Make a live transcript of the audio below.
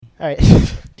All right.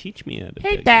 Teach me how to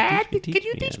Hey, dig. Dad, Could could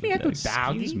you teach me how to dig?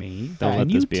 Excuse me. Don't Can let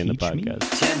you this be in the teach me?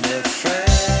 podcast. Tender friends,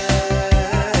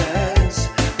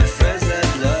 the friends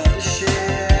that love to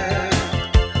share,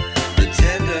 the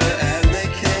tender and they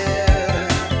care.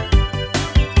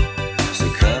 So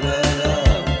come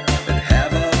along and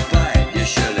have a bite. You're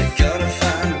surely gonna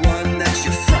find one that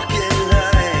you fucking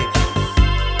like.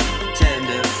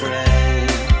 Tender friends.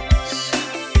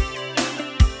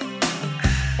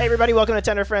 Hey, everybody. Welcome to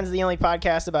Tender Friends, the only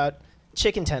podcast about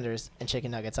chicken tenders and chicken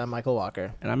nuggets. I'm Michael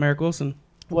Walker. And I'm Eric Wilson.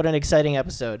 What an exciting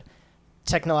episode,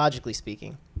 technologically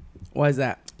speaking, Why is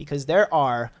that? because there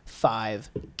are 5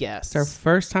 guests. It's our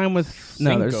first time with...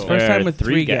 No, there's Cinco. first There time are with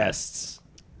 3 guests.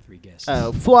 3 guests.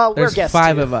 Oh, well, we're There's guests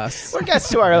 5 too. of us. We're guests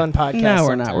to our own podcast. No,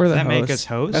 we're not. We're the Does that make hosts. us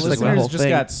hosts? That's like the Listeners whole just thing.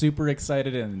 got super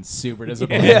excited and super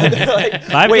disappointed. Yeah, they're like,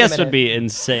 5 wait a guests would minute. be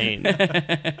insane.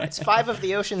 It's 5 of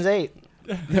the Ocean's 8.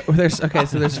 So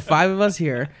there's 5 of us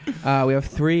here. We have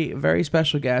 3 very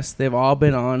special guests. They've all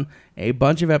been on a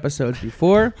bunch of episodes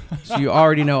before, so you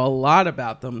already know a lot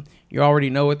about them. You already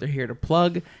know what they're here to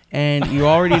plug, and you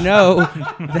already know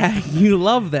that you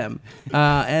love them.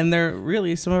 And they're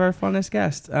really some of our funnest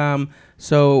guests.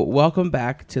 So welcome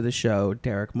back to the show,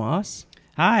 Derek Moss,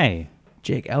 Hi.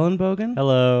 Jake Ellenbogen,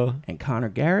 Hello. and Connor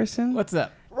Garrison. What's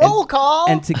up? Roll call.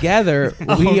 And together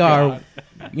we are,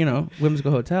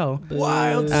 Whimsical Hotel.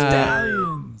 Wild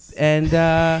Stallions. And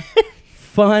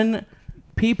fun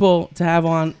people to have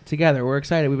on together. We're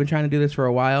excited. We've been trying to do this for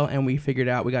a while, and we figured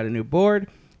out we got a new board.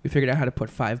 We figured out how to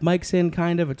put 5 mics in,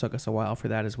 kind of. It took us a while for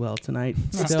that as well tonight.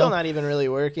 it's still not even really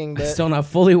working, but Still not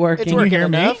fully working. it's working hear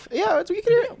me? enough. Yeah, we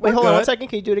can hear it. Wait, We're hold on 1 good. second.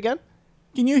 Can you do it again?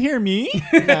 Can you hear me?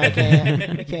 No, I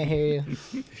can't. I can't hear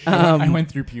you. I went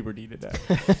through puberty today.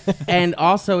 And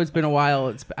also, it's been a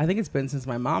while. I think it's been since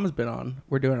my mom has been on.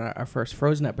 We're doing our first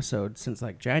Frozen episode since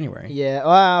like January. Yeah.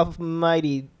 Wow.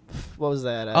 Mighty. What was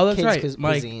that? Oh, that's Kids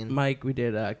right. Cuisine. Mike, we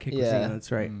did Kid Yeah. Cuisine.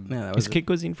 That's right. Yeah, that was Is Kid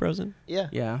Cuisine frozen? Yeah.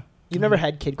 Yeah. You've never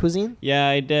had Kid Cuisine? Yeah,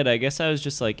 I did. I guess I was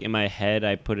just like, in my head,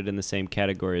 I put it in the same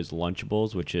category as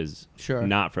Lunchables, which is Sure.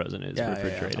 not frozen. It's Yeah, yeah, yeah.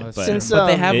 refrigerated. Oh, But Since, But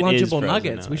they have it is Lunchable frozen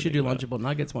Nuggets. now We that should I do think about Lunchable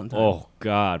Nuggets one time. oh,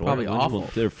 God. what Probably are Lunchables? awful.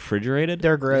 They're refrigerated?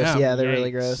 They're gross. Yeah. Yeah, they're really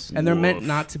Yikes. gross. And they're meant Woof.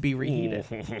 not to be reheated.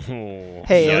 Hey,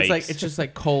 So Yikes. it's just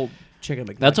like cold chicken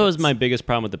McNuggets. That's what was my biggest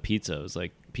problem with the pizza. It was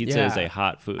like, pizza is Yeah. a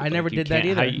hot food. I never Like, you did that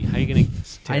can't- either. How you going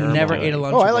to... I never ate a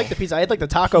Lunchable. Oh, I like the pizza. I had like the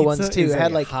taco ones Pizza too. is It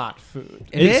had a like hot food.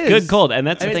 It It's is. good cold, and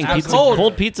that's I the mean, thing. it's Pizza, cold,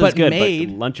 cold pizza is but good,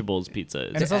 made- but Lunchables pizza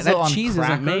is. And it's That also on cheese isn't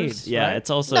crackers, made. Yeah, right? it's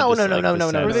also no, just no, no, like no, the no,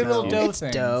 no, center no, Or they of little the no. dough It's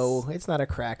things. dough. It's not a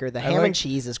cracker. The I ham like- and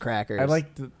cheese is crackers. I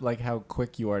like how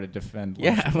quick you are to defend.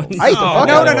 Yeah. Lunchables. I eat the fuck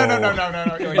no, out no, of no, it. no, no, no,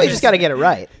 no, no. Well, you just got to get it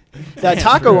right. The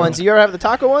taco ones. You ever have the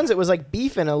taco ones? It was like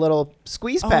beef in a little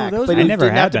squeeze Oh, pack, those but are- it I never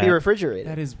didn't had have to be that. refrigerated.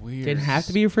 That is weird. Didn't have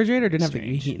to be refrigerated or didn't have to be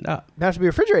Strange. heated up. It have to be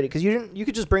refrigerated because you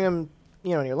could just bring them,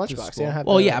 in your lunchbox. You school. don't have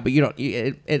Well, to, yeah, but you don't.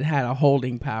 It had a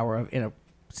holding power of in a You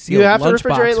sealed have to lunchbox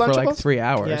refrigerate for like Lunchables? 3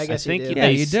 hours. Yeah, I I guess think you do. Yeah,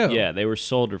 they you do. Yeah, they were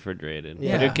sold refrigerated,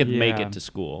 Yeah. but it could make Yeah. it to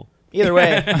school. Either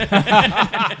way,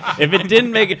 If it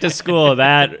didn't make it to school,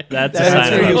 that's a That's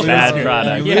sign where of you a lose bad it.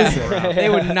 product. You lose it. Yeah, they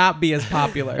would not be as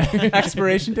popular.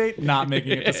 Expiration date, not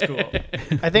making it to school.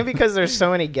 I think because there's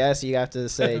so many guests, you have to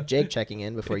say Jake checking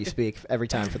in before you speak every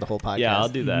time for the whole podcast. Yeah, I'll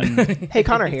do that. Hey,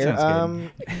 Connor here.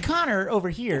 Sounds Connor over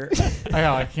here.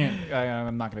 I can't.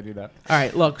 I'm not going to do that. All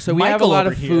right, look. So we have a Michael lot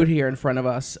over of food here. here in front of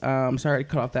us. Sorry to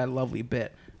cut off that lovely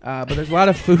bit, but there's a lot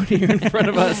of food here in front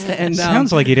of us. And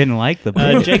Sounds like you didn't like the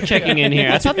book. Jake checking in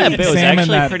here. I thought that bit was Examine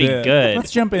actually that pretty bit. good.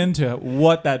 Let's jump into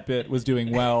what that bit was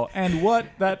doing well and what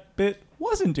that bit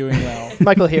wasn't doing well.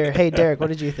 Michael here. Hey, Derek, what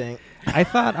did you think? I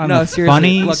thought on No, a seriously,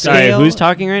 funny look, Sorry, scale. who's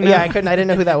talking right now? Yeah, I didn't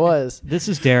know who that was. This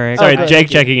is Derek. Sorry, Okay. Jake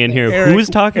checking in here. Eric, Who's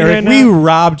talking Eric, right we now?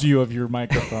 robbed you of your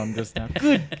microphone just now.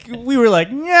 Good. We were like,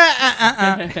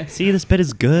 yeah. See, this bit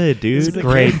is good, dude.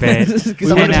 Great bit. This is good.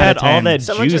 We 10 would have out had of all 10. that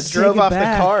Someone juice. just drove Take it off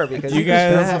back. the car because You it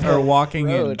was guys bad. are walking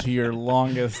Road. into your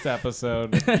longest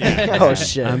episode. Oh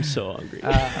shit! I'm so hungry.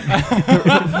 All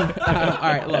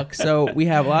right, look. So we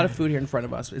have a lot of food here in front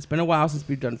of us. It's been a while since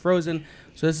we've done Frozen,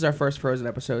 so this is our first Frozen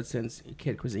episode since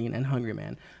Kid Cuisine and Hungry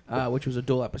Man, which was a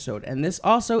dual episode. And this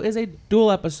also is a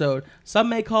dual episode. Some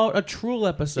may call it a truel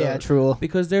episode. Yeah, truel.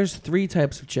 Because there's 3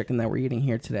 types of chicken that we're eating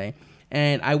here today.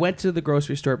 And I went to the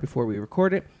grocery store before we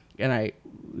recorded, and I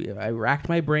racked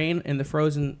my brain in the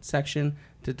Frozen section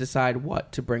to decide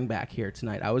what to bring back here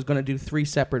tonight. I was going to do 3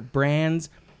 separate brands,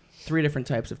 3 different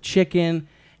types of chicken,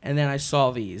 and then I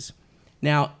saw these.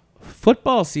 Now,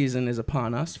 football season is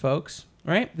upon us, folks,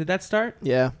 right? Did that start?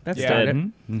 Yeah. That Yeah. started.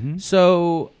 Mm-hmm.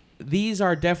 So these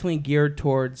are definitely geared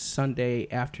towards Sunday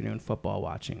afternoon football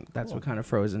watching. That's what kind of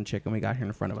frozen chicken we got here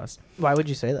in front of us. Why would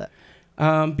you say that?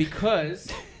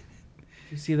 Because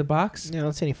you see the box? Yeah, I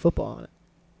don't see any football on it.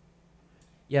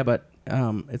 Yeah, but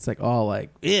it's like all like,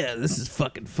 yeah, this is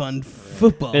fucking fun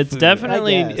football. It's food.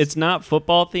 definitely I guess. it's not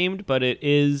football themed, but it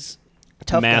is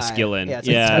Tough guy. masculine. Yeah, it's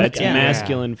Yeah, a tough it's guy.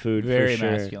 masculine food Very for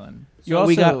sure. masculine. So You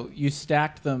we also you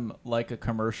stacked them like a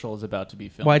commercial is about to be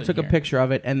filmed. Well, I in took a here. picture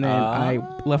of it and then I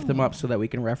Oh. left them up so that we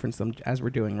can reference them as we're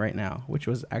doing right now, which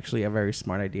was actually a very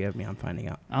smart idea of me. I'm finding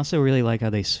out. I also really like how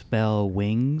they spell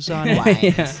wings on it.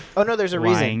 Yeah. Oh no, there's a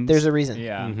reason. Wings. There's a reason.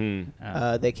 Yeah.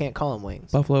 Mm-hmm. They can't call them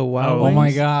wings. Buffalo Wild Oh Wings.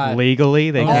 my God. Legally,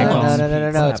 they Oh, can't No, call no, them no, no, no,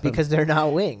 pizza. no. It's because they're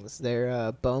not wings.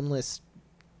 They're boneless.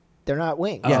 They're not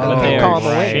wings. Yeah, You but can't they call are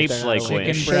them a wing. shaped They're not like a wing.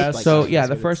 wings. Shaped breast. like So wings. yeah, That's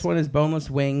the what first it's- one is boneless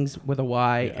wings with a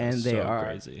Y, Yeah, and they so are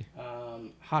crazy.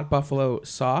 hot buffalo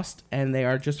sauced, and they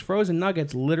are just frozen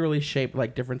nuggets, literally shaped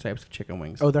like different types of chicken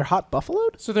wings. Oh, they're hot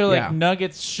buffaloed? So they're like Yeah.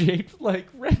 nuggets shaped like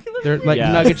regular. They're like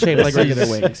Yeah. nugget shaped like regular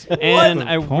wings. And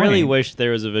I point? really wish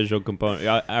there was a visual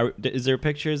component. Is there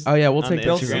pictures? Oh yeah, we'll on take the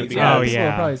those. Instagram? see- Yeah, Oh, this will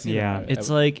yeah. probably see Yeah.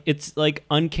 that. it's like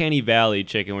uncanny valley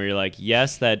chicken, where you're like,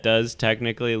 yes, that does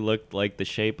technically look like the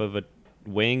shape of a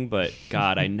wing, but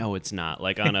God, I know it's not.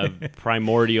 Like on a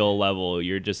primordial level,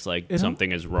 you're just like Isn't-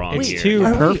 something is wrong It's here. too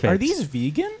perfect. Are these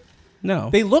vegan? No,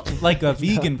 They look like a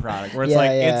vegan product where it's Yeah, like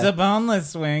yeah. it's a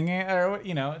boneless wing, or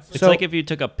you know, it's It's So- like if you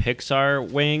took a Pixar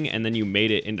wing and then you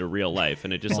made it into real life,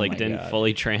 and it just Oh like my didn't God.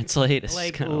 fully translate. It's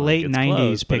Like kinda late it's 90s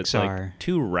close, but it's like Pixar.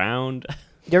 too round.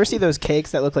 You ever see those cakes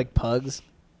that look like pugs?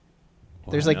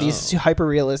 There's like these No. hyper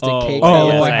realistic Oh, cakes oh, that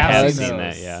look yes, like I have pugs. seen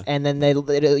that. those. Yeah. And then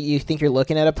you think you're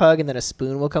looking at a pug, and then a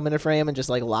spoon will come into frame and just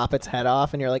like lop its head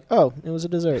off, and you're like, oh, it was a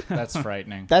dessert. that's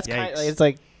frightening. That's kind. Yikes. It's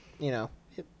like, you know,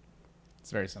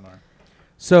 It's very similar.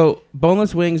 So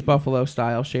boneless wings, buffalo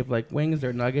style, shaped like wings.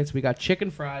 They're nuggets. We got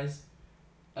chicken fries.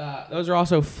 Those are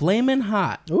also flamin'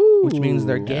 hot, which means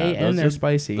they're gay Yeah, and those they're are-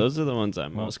 spicy. Those are the ones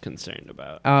I'm most concerned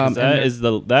about. 'Cause And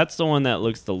they're- that's the one that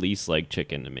looks the least like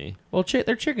chicken to me. well,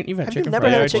 they're chicken. You've had Have you chicken never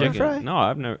fries. had a They are chicken fry? No,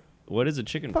 I've never. What is a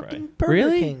chicken fry? fucking Burger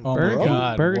Really? King. Oh my Burger King,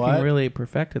 God, Burger what? King really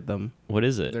perfected them. What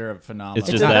is it? They're phenomenal. It's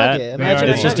It's just a that. nugget. They Imagine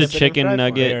are It's just a nugget, but in chicken fry form.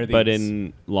 nugget, They are but these.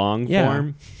 in long Yeah.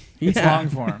 form. It's Yeah. long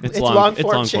form. It's long- long it's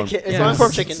form long form. chicken. It's Yeah. long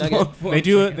form chicken nugget. They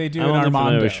do it. They do I'm an only familiar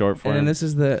Armando. with short form. And then this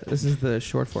is the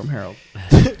short form Harold.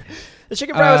 The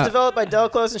chicken fry was Uh, developed by Del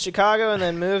Close in Chicago and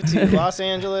then moved to Los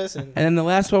Angeles. And And then the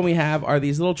last one we have are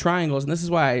these little triangles, and this is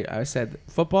why I said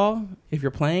football. If you're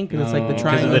playing, because it's like the Oh. 'Cause of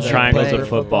triangles. the that triangles play, of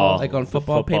football. like on The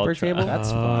football paper tri- table. That's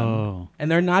fun. Oh.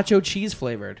 And they're nacho cheese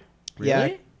flavored. yeah,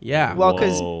 Yeah. well,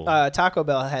 because Whoa. Taco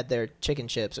Bell had their chicken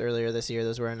chips earlier this year.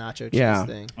 Those were a nacho cheese Yeah.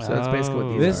 thing. So that's basically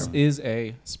what these This are. is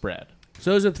a spread.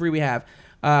 So those are the three we have.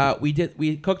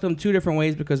 We cooked them two different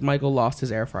ways because Michael lost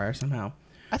his air fryer somehow.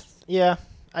 Yeah,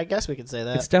 I guess we could say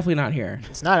that. It's definitely not here.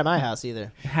 It's not at my house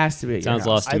either. It has to be. At your Sounds house.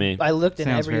 lost to me. I looked in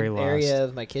Sounds every very lost. area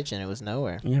of my kitchen. It was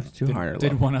nowhere. You have to do harder.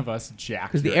 Did one of us jack?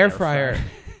 Because the your air fryer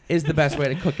is the best way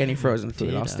to cook any frozen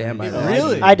food. I'll stand by that.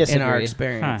 Really? I In disagree. our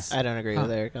experience. I don't agree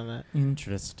with Eric on that.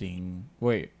 Interesting.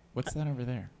 Wait, what's that over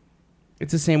there?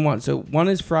 It's the same one. So one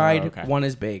is fried, Oh, okay. one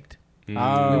is baked. Mm.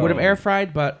 Oh. We would have air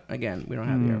fried, but again, we don't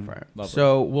have the air fryer. Lovely.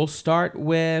 So we'll start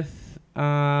with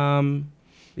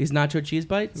these nacho cheese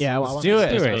bites. Yeah, Let's do it.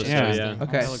 Do it, Supposed to, yeah.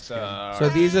 Okay. So So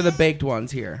these are the baked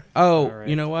ones here. Oh, All right.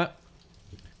 you know what?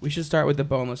 We should start with the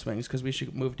boneless wings because we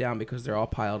should move down because they're all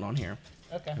piled on here.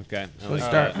 Okay. So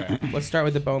let's start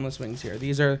with the boneless wings here.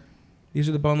 These are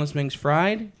the boneless wings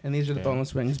fried, and these are the Okay.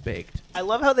 boneless wings baked. I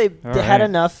love how they All had right.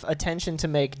 enough attention to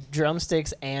make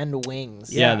drumsticks and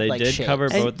wings. Yeah, they like did shapes. cover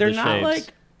And both they're the not shapes.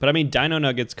 like- But I mean, Dino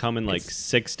Nuggets come in like It's-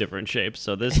 6 different shapes,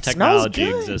 so this It smells technology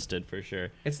good. existed for sure.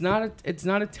 It's not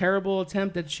a terrible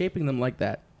attempt at shaping them like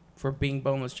that for being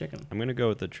boneless chicken. I'm gonna go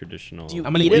with the traditional. Do you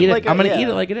I'm gonna eat eat it it. like I'm a- gonna yeah. eat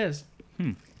it like it is.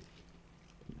 I'm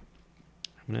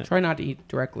gonna- Try not to eat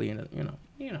directly in it. You know.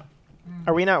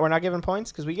 Are we not? We're not giving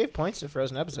points because we gave points to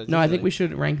frozen episodes. No, I think usually. we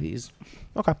should rank these.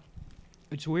 Okay.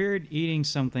 It's weird eating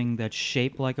something that's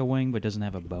shaped like a wing but doesn't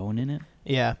have a bone in it.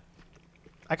 Yeah.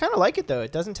 I kind of like it though.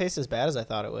 It doesn't taste as bad as I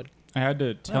thought it would. I had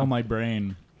to tell my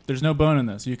brain, there's no bone in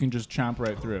this. You can just chomp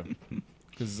right through.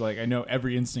 Because like I know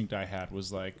every instinct I had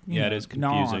was like, Yeah, it know, is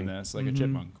gnaw on confusing. this like a Mhm.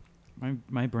 chipmunk.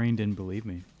 My brain didn't believe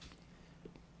me.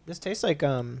 This tastes like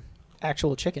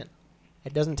actual chicken.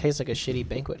 It doesn't taste like a shitty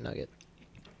banquet nugget.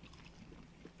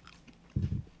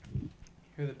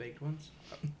 Here are the baked ones.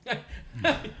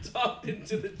 Talked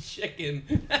into the chicken.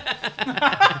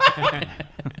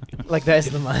 Like that's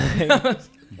the mic.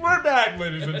 We're back,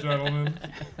 ladies and gentlemen.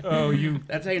 Oh, you.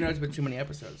 That's how you know it's been too many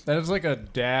episodes. That is like a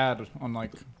dad on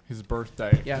like his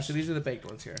birthday. Yeah, so these are the baked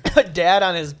ones here. Dad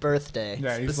on his birthday.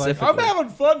 Yeah, he's like, I'm Specifically. having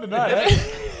fun tonight.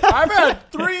 I've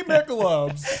had 3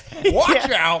 Michelobs. Watch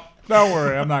out. Don't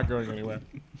worry, I'm not going anywhere.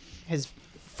 His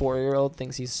 4-year-old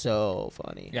thinks he's so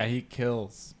funny. Yeah, he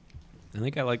kills. I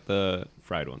think I like the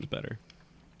fried ones better.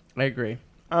 I agree.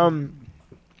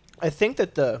 I think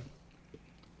that the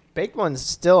baked ones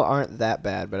still aren't that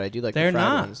bad, but I do like They're the fried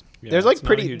not. ones. Yeah, There's like it's not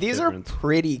a pretty. huge These difference. are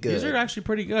pretty good. These are actually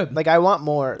pretty good. like I want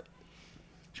more.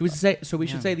 Should we say? So we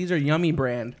should Yeah. say these are Yummy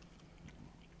brand.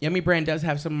 Yummy brand does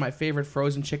have some of my favorite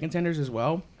frozen chicken tenders as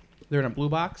well. They're in a blue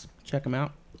box. Check them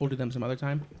out. We'll do them some other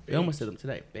time. We almost did them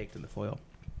today, baked in the foil.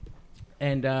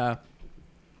 And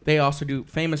they also do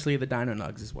famously the Dino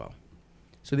Nugs as well.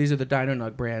 So these are the Dino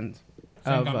Nug brand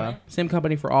Same of company? same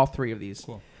company for all 3 of these.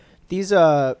 Cool. These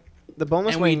the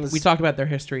boneless And we wings. talked about their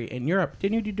history in Europe.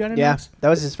 Didn't you do Dino yeah, Nugs? that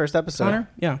was his first episode. Connor?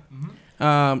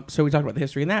 Yeah. So we talked about the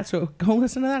history in that. So go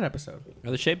listen to that episode.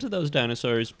 Are the shapes of those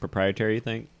dinosaurs proprietary, you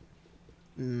think?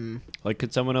 Like,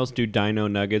 could someone else do dino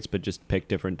nuggets but just pick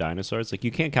different dinosaurs? Like,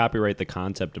 you can't copyright the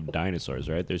concept of dinosaurs,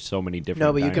 right? There's so many different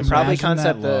No, but you can dinosaurs. probably Imagine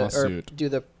concept that the or lawsuit. do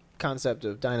the concept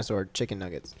of dinosaur chicken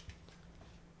nuggets.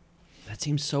 That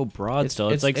seems so broad It's- still.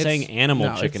 It's, it's- like saying it's- animal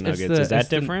no, chicken it's nuggets. the- Is that it's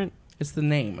the- different? It's the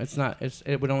name. It's not.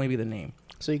 It would only be the name.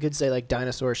 So you could say like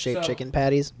dinosaur shaped So- chicken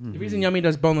patties. The reason Yummy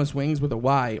does boneless wings with a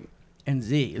Y and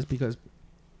Z is because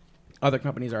other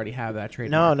companies already have that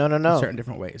trademark. No. In certain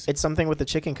different ways. It's something with the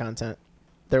chicken content.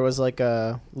 There was like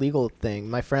a legal thing.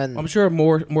 My friend. I'm sure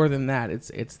more than that.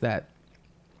 It's that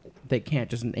they can't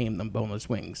just name them boneless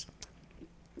wings.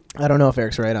 I don't know if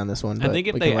Eric's right on this one. I but think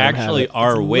if we they can let him have actually it.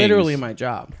 are It's wings, literally my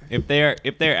job. if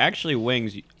they're actually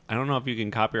wings, I don't know if you can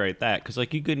copyright that because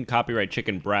like you couldn't copyright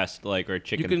chicken breast like or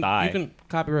chicken You can thigh. you can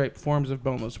copyright forms of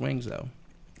boneless wings though,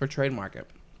 or trademark it.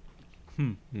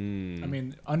 Hmm. I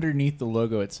mean, underneath the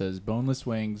logo it says boneless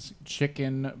wings,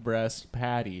 chicken breast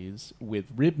patties with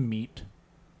rib meat.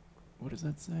 What does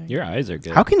that say? Your eyes are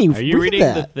good. How can you Are you read reading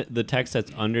that? the text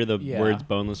that's under the Yeah. words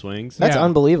boneless wings? That's Yeah.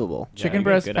 unbelievable. Yeah, Chicken you got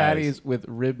breast good patties eyes. with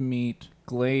rib meat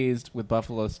glazed with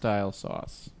buffalo style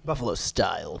sauce. Buffalo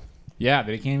style. Yeah,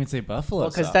 but it can't even say buffalo Well,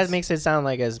 because sauce. that makes it sound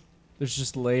like as There's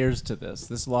just layers to this.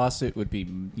 This lawsuit would be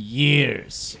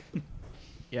years.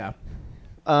 Yeah,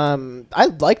 I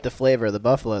like the flavor of the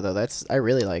buffalo though. I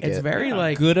really like it's it. very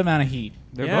like Good amount of heat.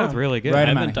 They're Yeah. both really good. Right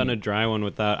I amount haven't of done a heat. dry one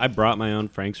without. I brought my own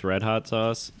Frank's Red Hot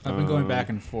sauce. I've been going back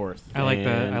and forth. I like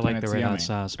And the it's red yummy. hot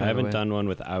sauce. I by the haven't way. done one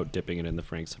without dipping it in the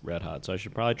Frank's Red Hot, so I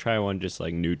should probably try one just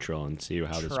like neutral and see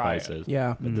how the Try spice it. is.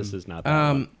 yeah. But this is not that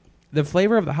one. The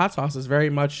flavor of the hot sauce is very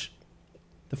much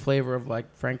the flavor of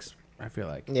like Frank's. I feel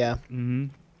like, Yeah. Mm-hmm.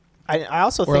 I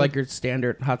also or think like your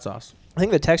standard hot sauce. I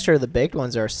think the texture of the baked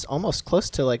ones are almost close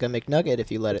to like a McNugget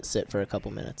if you let it sit for a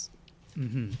couple minutes.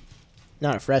 Mm-hmm.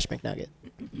 Not a fresh McNugget.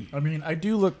 I mean, I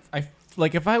do look.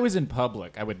 Like if I was in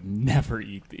public, I would never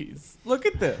eat these. Look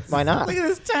at this. Why not? Look at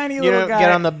this tiny You little don't guy.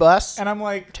 get on the bus, and I'm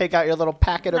like, take out your little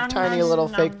packet of tiny little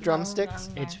fake drumsticks.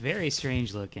 It's very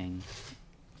strange looking.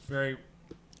 very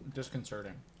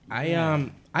disconcerting.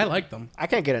 I like them. I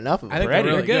can't get enough of I it. think Bread,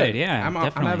 they're they're really good, yeah, I'm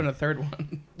definitely. having a third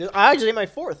one. I actually ate my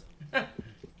fourth.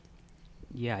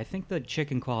 Yeah, I think the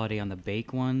chicken quality on the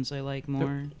bake ones I like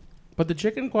more. But the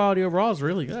chicken quality overall is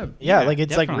really good. Yeah, like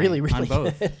it's like definitely, really, really on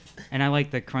both. good. And I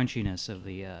like the crunchiness of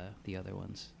the other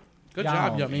ones. Good Yum.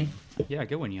 job, Yummy. Yeah,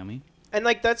 good one, Yummy. And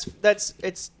like that's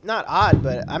it's not odd,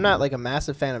 but I'm not like a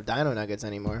massive fan of Dino Nuggets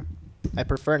anymore. I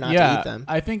prefer not to eat them.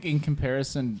 I think in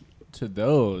comparison to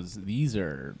those, these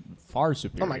are far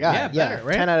superior. Oh my god, Yeah, yeah,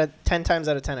 better, right? 10 times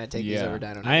out of 10 I'd take these Yeah. over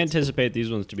Dino Nuggets. I anticipate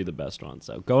these ones to be the best ones.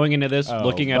 So going into this, Oh,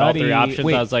 looking at all three buddy. options,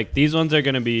 Wait. I was like, these ones are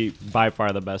going to be by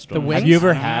far the best ones. wings? Have you ever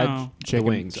I don't had know. chicken the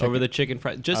wings over the chicken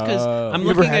fried? Just because Oh. I'm You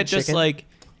ever looking had at just chicken? like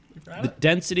the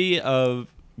density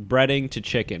of breading to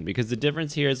chicken, because the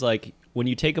difference here is like when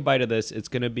you take a bite of this, it's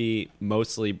going to be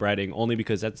mostly breading only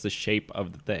because that's the shape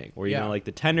of the thing. Where you Yeah. know, like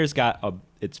the tender's got a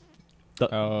it's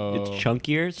Oh. it's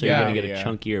chunkier, so Yeah. you're going to get Yeah. a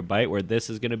chunkier bite. Where this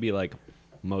is going to be like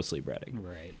mostly breading.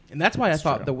 Right. And that's why I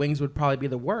thought true. the wings would probably be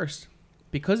the worst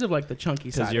because of like the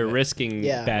chunky side. Because you're of it. risking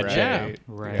Yeah. bad Right. chicken.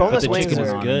 Right. Boneless But the wings chicken is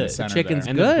are- On good. the center chicken's there.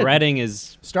 And good. the breading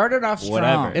is Started off strong.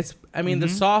 Whatever. It's. I mean, the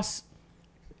Mhm. sauce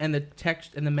and the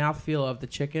text and the mouthfeel of the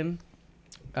chicken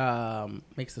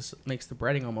makes the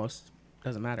breading almost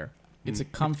doesn't matter. It's a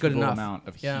comfortable enough. amount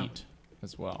of Yeah. heat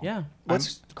as well. Yeah,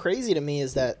 What's crazy to me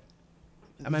is that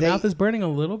my They- mouth is burning a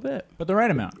little bit But the right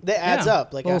amount. that adds Yeah.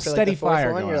 up. Like Little after like steady the fourth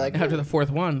fire one, you're going like, after the fourth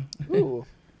one. ooh.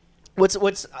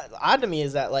 What's odd to me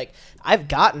is that like I've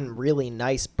gotten really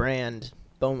nice brand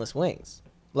boneless wings.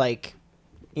 Like,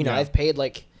 you know, Yeah. I've paid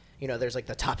like, you know, there's like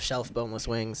the top shelf boneless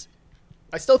wings.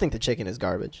 I still think the chicken is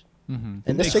garbage, Mm-hmm.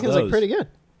 and this makes chicken's like those? pretty good.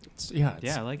 It's Yeah,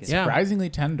 I like it. Yeah. surprisingly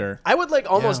tender. I would like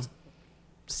almost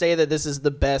say that this is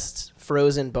the best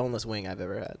frozen boneless wing I've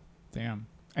ever had. Damn.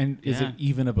 And is Yeah. it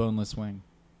even a boneless wing?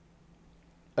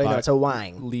 Oh, no, But it's a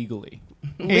wang. Legally.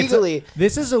 Legally,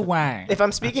 This is a wang. if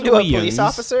I'm speaking That's to a what police youngs-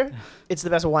 officer, it's the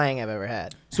best wang I've ever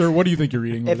had. Sir, what do you think you're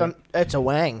eating? If it's a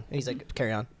wang, and he's like,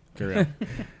 carry on. Carry on.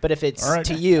 But if it's All right.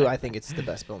 to you, I think it's the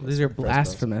best boneless. These are frozen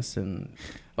blasphemous in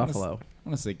Buffalo. I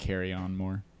want to say carry on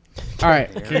more. All right.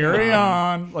 Carry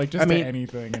on. Like just I mean- to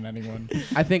anything and anyone.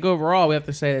 I think overall we have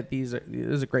to say that this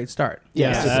is a great start.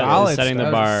 Yes. Yeah, it's that is solid setting the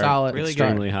That was a bar solid Really start.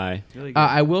 extremely high. Really good.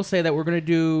 I will say that we're going to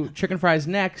do chicken fries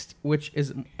next, which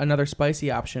is another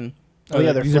spicy option. Oh,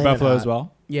 yeah, they're these are flamin' buffalo hot. as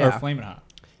well. Yeah. Or flaming hot.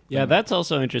 Yeah, that's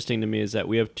also interesting to me is that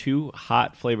we have two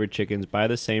hot flavored chickens by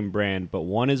the same brand, but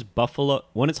one is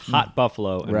hot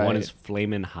buffalo and one Right. is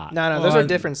flamin' hot. No, those Well, are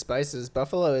different spices.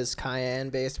 Buffalo is cayenne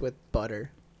based with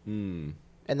butter. Mm.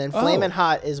 And then Oh. Flamin'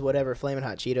 Hot is whatever Flamin'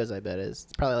 Hot Cheetos, I bet, is.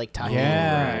 It's probably like Tahoe.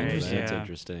 Yeah. Oh, Right, that's yeah.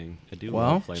 interesting. I do Well,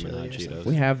 love flamin' hot chili or Cheetos.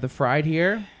 We have the fried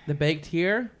here, the baked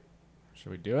here.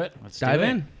 Should we do it? Let's Dive do it.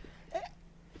 in.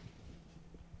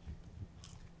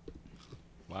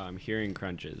 Wow, I'm hearing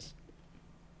crunches.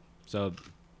 So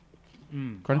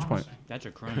Crunch point. That's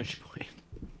a crunch. crunch point.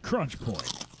 Crunch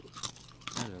point.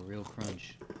 That's a real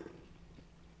crunch.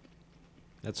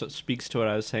 That's what speaks to what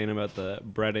I was saying about the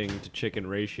breading to chicken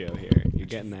ratio here. You're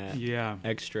getting that Yeah,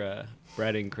 extra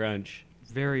breading crunch.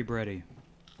 very bready.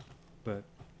 But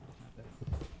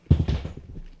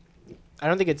I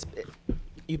don't think it's.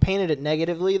 You painted it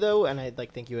negatively, though, and I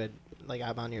think you had.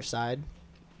 I'm on your side.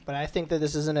 But I think that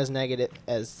this isn't as negative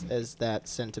as that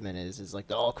sentiment is. Is like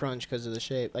the all crunch because of the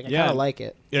shape. Like, I Yeah. kind of like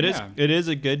it. It is. Yeah. It is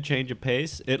a good change of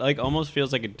pace. It almost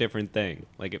feels like a different thing.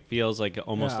 Like it feels like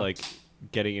almost Yeah. like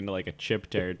getting into like a chip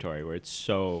territory where it's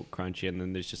so crunchy, and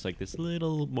then there's just like this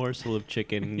little morsel of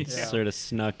chicken Yeah. sort of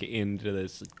snuck into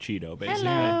this Cheeto,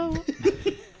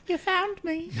 basically. You found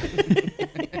me.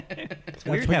 it's That's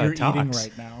weird what how you're it eating talks.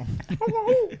 right now.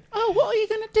 Oh, what are you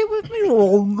going to do with me?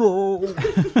 Oh,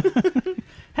 no.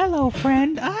 Hello,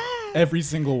 friend. Every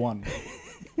single one.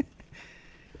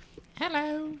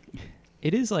 Hello.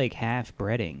 It is like half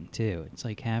breading too. It's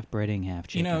like half breading, half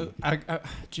chicken. You know,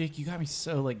 Jake, you got me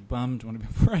so bummed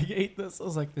before I ate this. I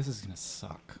was like, this is gonna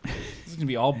suck. This is gonna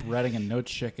be all breading and no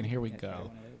chicken. Here we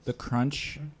go. The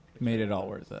crunch made it all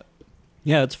worth it.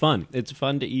 Yeah, it's fun. It's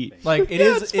fun to eat. Like it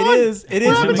is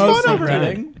having mostly fun over here.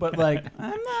 breading, but like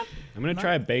I'm not. I'm gonna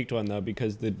try a baked one though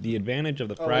because the advantage of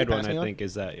the Oh, fried will you one pass I me one? think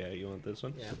is that you want this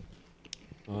one. Yeah.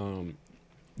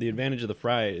 The advantage of the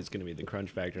fry is going to be the crunch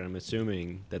factor. And I'm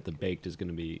assuming that the baked is going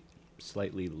to be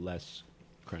slightly less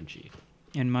crunchy.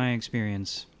 in my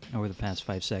experience over the past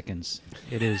 5 seconds,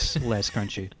 it is less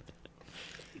crunchy.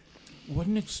 What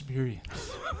an experience.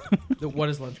 What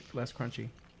is less crunchy?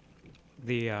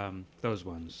 The those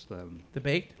ones, The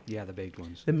baked? yeah, the baked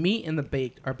ones. The meat and the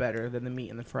baked are better than the meat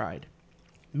and the fried.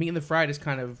 The meat and the fried is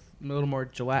kind of a little more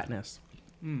gelatinous.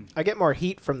 I get more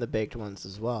heat from the baked ones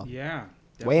as well. Yeah,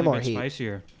 Way definitely more a bit heat.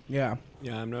 spicier. Yeah.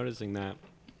 Yeah, I'm noticing that.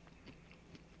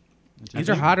 These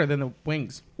are hotter than the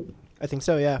wings. I think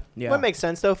so, yeah. Yeah. What makes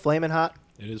sense, though? Flamin' Hot.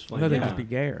 It is I thought flaming they'd hot. just be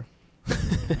gayer.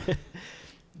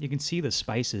 You can see the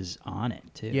spices on it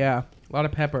too. Yeah. A lot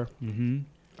of pepper. Mm-hmm.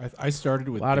 I started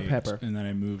with Lot of baked, pepper. and then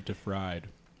I moved to fried.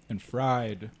 And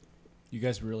fried, you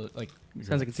guys really like.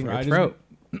 Sounds like it's in your fried is- throat.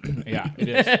 Yeah, it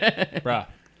is, bruh.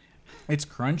 It's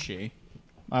crunchy.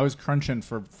 I was crunching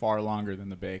for far longer than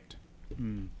the baked.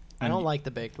 I don't like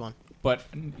the baked one. But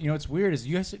you know what's weird is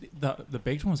you guys the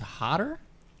baked one was hotter,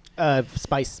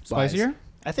 spicier.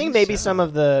 I think maybe some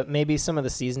of the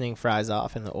seasoning fries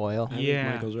off in the oil. I think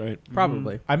Yeah. Michael's right.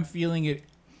 Probably. I'm feeling it.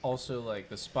 Also, like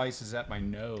the spice is at my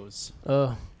nose,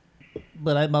 Oh,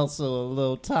 but I'm also a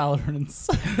low tolerance.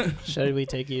 should we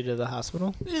take you to the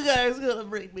hospital? You guys gonna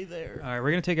bring me there? All right, we're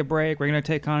gonna take a break. We're gonna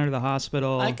take Connor to the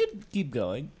hospital. I could keep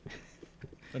going.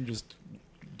 I'm just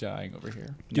dying over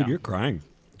here. Dude, No. you're crying.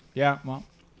 Yeah, well,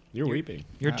 You're weeping.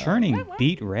 You're turning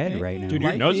beet red right now. Dude,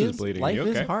 your life nose is bleeding. Life You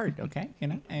is okay? hard, okay? You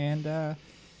know, and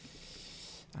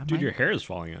Dude, your hair is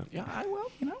falling out. Yeah, I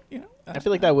will. You know. I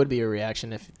feel like that would be a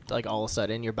reaction if, like, all of a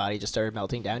sudden your body just started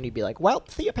melting down. You'd be like, "Well,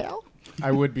 see you, pal."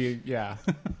 I would be. Yeah,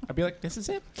 I'd be like, "This is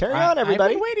it. Carry on,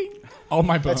 everybody." I've been waiting. All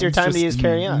my bones. That's your time to just use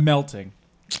carry on. Melting.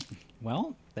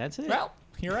 Well, that's it. Well,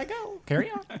 here I go. Carry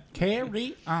on.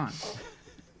 Carry on.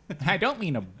 I don't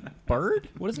mean a bird.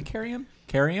 What is it? Carry on.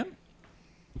 Carry on.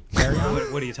 Carry on.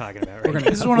 What are you talking about? Right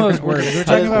This is one of those words. We're How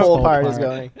talking this about whole part is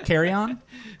going. carry on. Do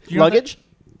you know Luggage?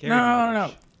 that?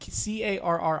 No.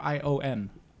 C-A-R-R-I-O-N.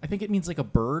 I think it means like a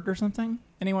bird or something.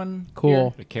 Anyone?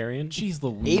 Cool. A carrion? Jeez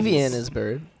Louise. Avian is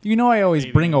bird. You know I always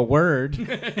bring a word.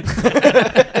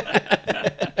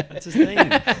 That's his thing.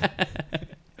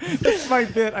 That's my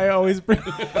bit. I always bring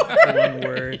One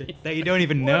word that you don't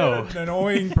even know. What an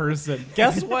annoying person.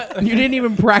 Guess what? You didn't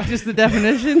even practice the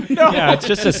definition? Yeah, it's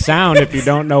just a sound if you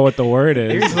don't know what the word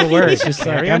is. Here's the word. It's just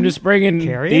like, Carrion? I'm just bringing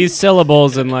Carrion? these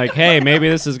syllables and like, hey, maybe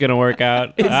this is going to work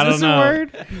out. I don't Is this know. a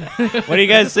word? What do you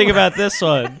guys think about this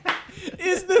one?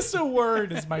 Is this a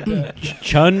word? Is my bit.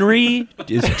 Chunri?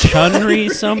 Is Chunri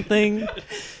something?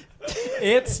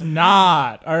 It's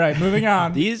not. All right, moving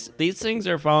on. These things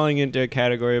are falling into a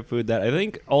category of food that I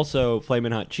think also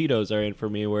Flamin' Hot Cheetos are in for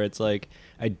me, where it's like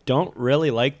I don't really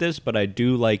like this, but I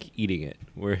do like eating it.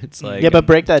 Where it's like Yeah, but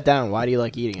break that down. Why do you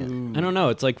like eating I don't know.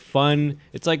 It's like fun.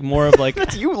 It's like more of like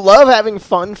it? You love having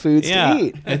fun foods yeah. to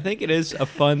eat. I think it is a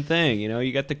fun thing. You know,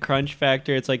 you get the crunch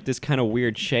factor. It's like this kind of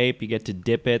weird shape. You get to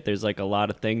dip it. There's like a lot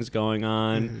of things going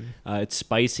on. It's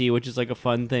spicy, which is like a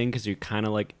fun thing because you're kind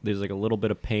of like there's like a little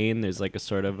bit of pain. There's like a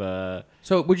sort of a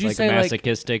So would you like say a like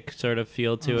masochistic sort of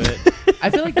feel to it. I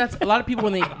feel like that's a lot of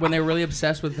people when they're really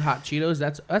obsessed with hot Cheetos.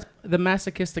 That's the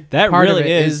masochistic. That part really of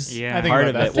it is Yeah. I think part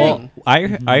about of it. that Well, thing.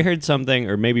 I heard something,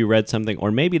 or maybe read something,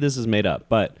 or maybe this is made up,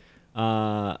 but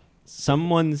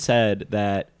someone said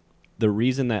that the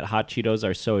reason that hot Cheetos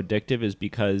are so addictive is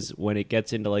because when it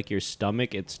gets into like your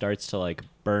stomach, it starts to like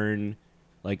burn,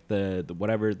 like the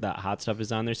whatever that hot stuff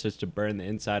is on there starts to burn the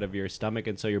inside of your stomach,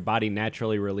 and so your body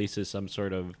naturally releases some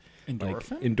sort of like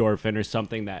Endorphin? endorphin or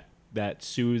something that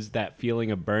soothes that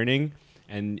feeling of burning,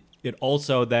 and it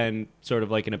also then sort of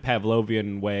like in a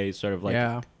Pavlovian way, sort of like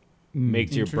yeah.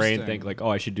 makes your brain Interesting. think like, oh,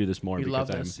 I should do this more You because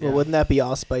love I'm. this. Well, Yeah. wouldn't that be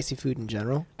all spicy food in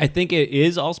general? I think it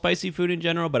is all spicy food in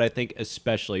general, but I think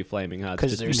especially Flaming Hots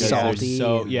 'Cause just they're because salty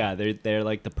so and- yeah, they're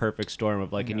like the perfect storm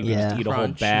of like, and you Yeah. can just eat a whole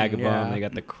Crunch bag of and- them. yeah. They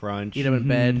got the crunch. Eat them in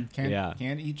bed.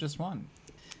 Can't eat just one.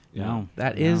 Yeah. No.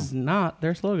 That No. is not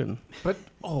their slogan. But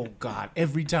oh god,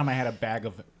 every time I had a bag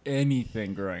of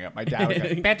anything growing up, my dad would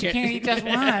go, "Bet you can't eat just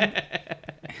one."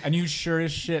 And you sure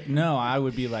as shit know, I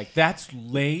would be like, "That's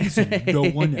Lay's and no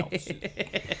one else."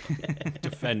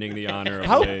 Defending the honor of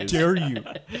How Lay's. dare you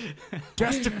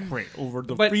desecrate over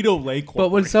the But- Frito Lay But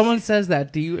when Corporation? someone says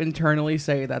that, do you internally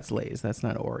say that's Lay's? That's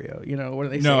not Oreo. You know what do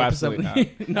they say? No, to absolutely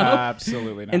somebody? not. no.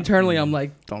 Absolutely not. Internally, I'm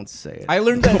like, don't say it. I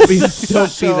learned that Don't be so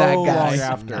that guy. long It's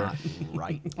after. Not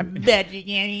right. I bet you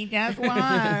can't eat just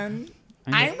one.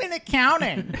 I'm an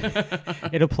accountant.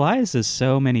 It applies to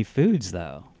so many foods,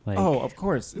 though. Like, Oh, of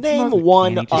course. It's Name the most-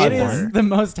 one can't eat just It other. is the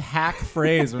most hack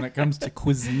phrase when it comes to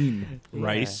cuisine.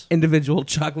 Rice. Individual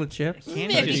chocolate chips.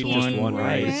 can't Maybe eat just one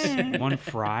rice. One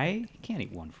fry? You can't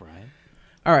eat one fry.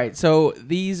 All right. So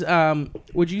these,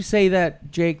 would you say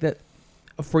that, Jake, that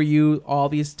for you, all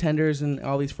these tenders and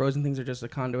all these frozen things are just a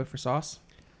conduit for sauce?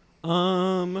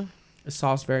 Is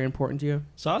sauce very important to you?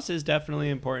 Sauce is definitely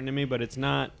important to me, but it's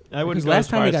not. I wouldn't Because go last as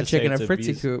far time you as got to say chicken at it's a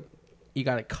Fritzy bees- Coop, you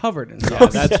got it covered in Yeah,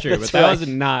 sauce. that's true, but That's that right. was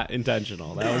not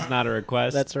intentional. That was not a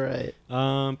request. That's right.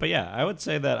 But yeah, I would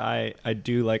say that I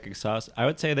do like a sauce. I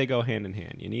would say they go hand in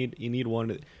hand. You need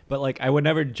one, but like I would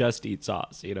never just eat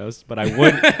sauce, you know. But I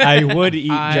would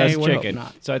eat I just would hope chicken.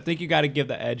 not. So I think you got to give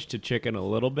the edge to chicken a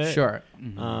little bit. Sure.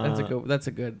 Uh, That's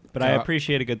a good. But I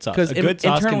appreciate a good sauce. 'Cause A good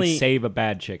sauce can internally- save a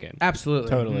bad chicken. Absolutely.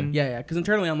 Totally. Yeah, yeah. Because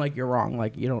internally, I'm like, you're wrong.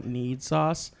 Like, you don't need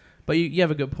sauce. But you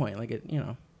have a good point. Like,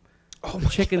 the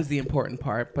chicken's the important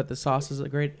part, but the sauce is a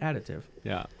great additive.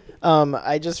 Yeah.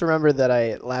 I just remembered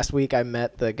that last week I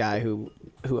met the guy who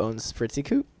owns Fritzy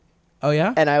Coop, Oh,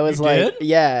 yeah? and I was You like, did?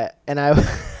 yeah, and I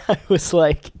was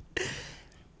like,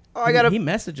 oh, I gotta. He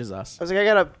messages us. I was like, I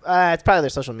gotta. It's probably their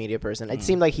social media person. It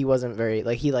seemed like he wasn't very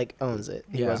he owns it.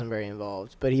 He Yeah. wasn't very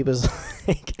involved, but he was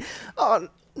like, "Oh,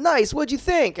 nice. What'd you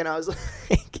think?" And I was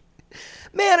like,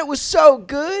 "Man, it was so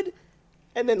good."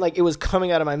 And then it was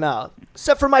coming out of my mouth.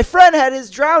 Except for my friend had his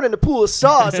drowned in a pool of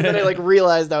sauce, and then I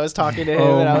realized I was talking to him,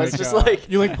 and I was just like,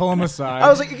 you pull him aside. I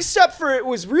was like, except for it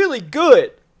was really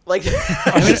good. Like,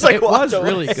 I just it walked was away.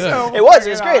 really good. So It was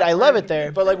fucking great. I love it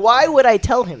there. But why would I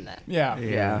tell him that? yeah.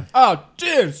 Yeah. Oh,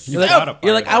 dude. You're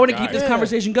like, I want to keep this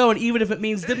conversation going, even if it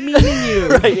means demeaning you.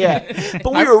 Right? Yeah.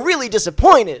 But we were really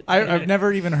disappointed. I've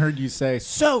never even heard you say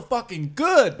 "so fucking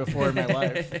good" before in my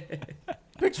life.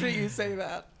 Picture you say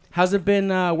that. How's it been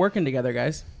working together,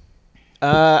 guys?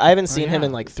 I haven't seen him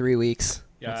yeah. in 3 weeks.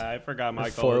 Yeah, I forgot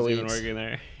Michael 4 was even weeks. working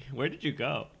there. Where did you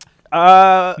go?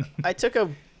 I took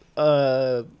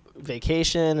a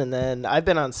vacation, and then I've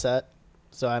been on set,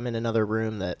 so I'm in another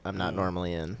room that I'm not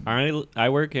normally in. I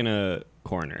work in a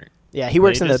corner. Yeah, he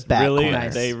works They in the just back really, corner.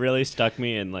 They really stuck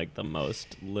me in the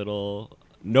most little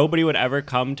nobody would ever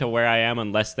come to where I am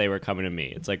unless they were coming to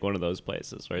me. It's like one of those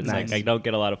places where it's Nice. like I don't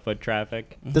get a lot of foot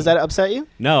traffic. Does that upset you?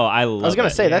 No, I love it. I was gonna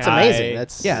say that's Yeah. amazing. I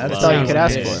That's that's all you could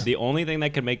ask amazing. for. The only thing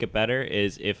that could make it better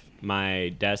is if my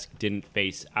desk didn't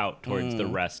face out towards the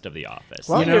rest of the office.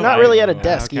 Well, You know, you're not I- really at a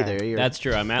desk okay. either. You're, That's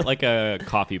true. I'm at like a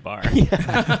coffee bar.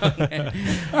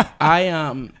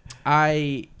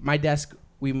 My desk,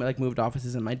 we like moved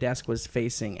offices, and my desk was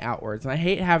facing outwards, and I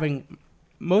hate having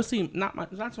mostly not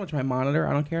so much my monitor.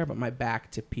 I don't care, but my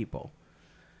back to people.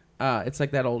 It's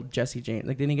like that old Jesse James.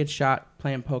 Like, didn't he get shot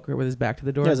playing poker with his back to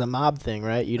the door? It was a mob thing,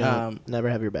 right? You don't never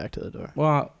have your back to the door.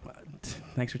 Well,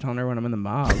 thanks for telling everyone I'm in the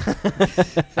mob.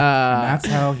 And that's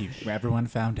how everyone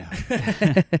found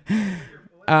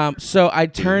out. So I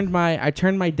turned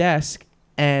my desk,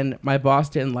 and my boss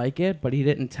didn't like it, but he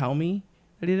didn't tell me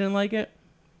that he didn't like it.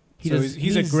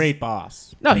 He's a great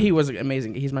boss. No, he was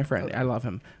amazing. He's my friend. I love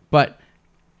him. But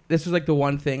this was like the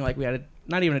one thing, like we had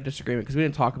not even a disagreement because we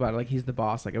didn't talk about it. Like, he's the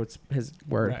boss. Like, it was his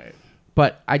word. Right.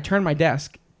 But I turned my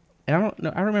desk, and I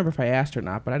don't remember if I asked or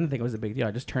not, but I didn't think it was a big deal.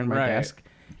 I just turned my Right. desk,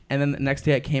 and then the next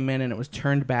day I came in and it was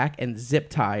turned back and zip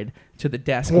tied to the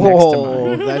desk next to mine.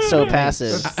 Whoa, that's so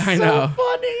passive. I know.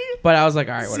 Funny. But I was like,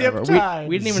 all right, whatever. Zip-tied.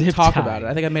 We didn't even Zip talk tied. about it.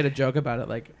 I think I made a joke about it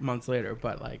like months later,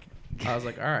 but like I was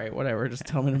like, all right, whatever. Just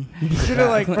tell me to. Should have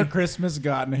like for Christmas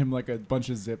gotten him like a bunch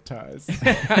of zip ties.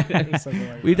 Or something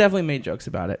like We that. definitely made jokes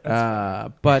about it.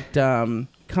 But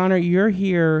Connor, you're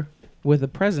here with a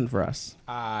present for us.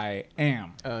 I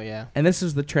am. Oh yeah. And this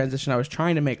is the transition I was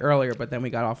trying to make earlier, but then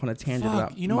we got off on a tangent Fuck,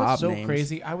 about you know mob what's so names.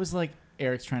 crazy? I was like,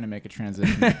 Eric's trying to make a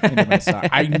transition into my song.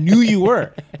 I knew you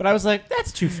were, but I was like,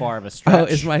 that's too far of a stretch.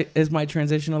 Oh, is my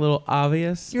transition a little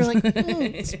obvious? You're like,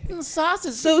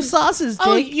 sauces. so sauces, Jake.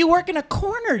 Oh, you work in a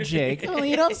corner, Jake. Oh,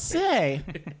 you don't say.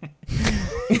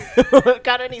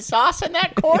 Got any sauce in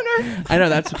that corner? I know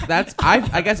that's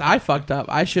I guess I fucked up.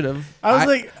 I should have. I was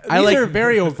like, these are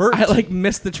very overt. I like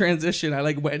missed the transition. I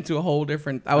like went into a whole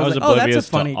different. I was was like, oh, that's a oblivious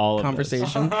to funny all of this.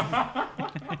 conversation.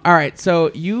 All right,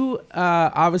 so you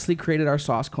obviously created our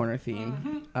sauce corner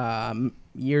theme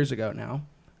years ago now.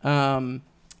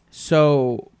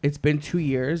 So it's been 2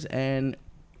 years, and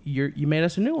you made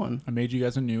us a new one. I made you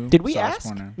guys a new. Did we sauce ask?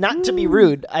 corner. Not to be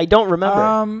rude. I don't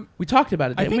remember. We talked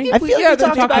about it, I didn't think we? I feel like we the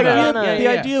talked about it on a- The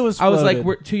idea was. I was like, floated.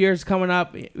 we're 2 years coming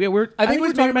up. Yeah, I think we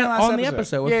were talking about it on last the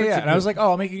episode. with Yeah, Fritzy yeah. And I Crew. was like,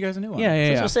 oh, I'll make you guys a new one. yeah, yeah, I was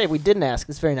yeah. gonna say if we didn't ask,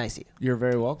 it's very nice of you. You're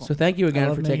very welcome. So thank you I again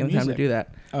love for taking the making time to music.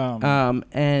 do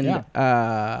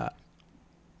that.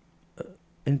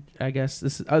 And I guess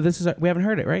this is we haven't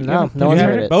heard it, right? No, You no haven't one's heard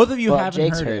heard it. Both of you Well, haven't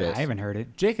Jake's heard heard it. it. I haven't heard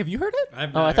it. Jake, have you heard it?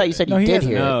 Oh, I thought you said No, you he did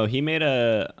hasn't. hear it. No, he made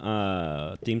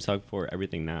a theme song for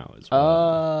Everything Now as well.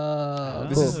 Oh,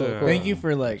 This cool, is cool, cool. thank you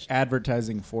for like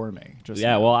advertising for me. Just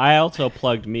Yeah, now. well, I also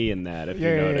plugged me in that. If Yeah,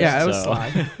 you yeah, noticed, Yeah, it was so.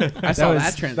 I saw that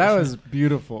was transition. that was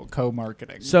beautiful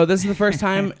co-marketing. So this is the first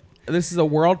time. This is a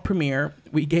world premiere.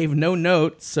 We gave no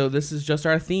notes, so this is just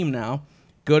our theme now.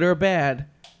 Good or bad?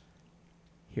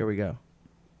 Here we go.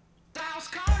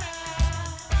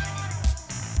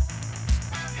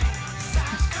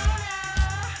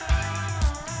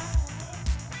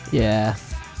 Yeah,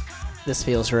 this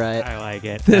feels right. I like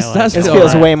it. This I like does it. This feel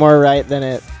feels right. way more right than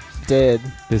it did.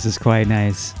 This is quite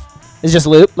nice. It's just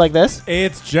looped like this.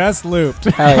 It's just looped.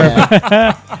 Hell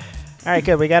yeah! All right,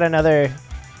 good. We got another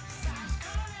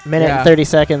minute Yeah. and 30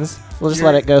 seconds. We'll just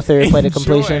let it go through, play to Enjoy.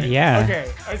 completion. Yeah.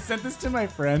 Okay, I sent this to my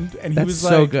friend, and he That's was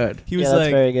so like, good. He was Yeah, that's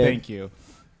like, very good. "Thank you,"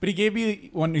 but he gave me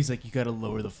one. He's like, "You got to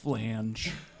lower the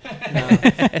flange."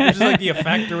 Which is like the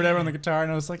effect or whatever on the guitar,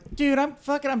 and I was like, "Dude,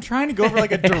 I'm trying to go for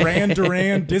like a Duran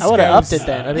disco." I would have upped it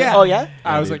then. I mean, Yeah. Oh yeah.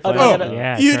 I was like, Oh, "Oh, no, no.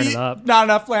 Yeah, you turn it up. not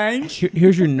enough flange."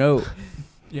 Here's your note.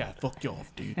 Yeah, fuck you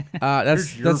off, dude.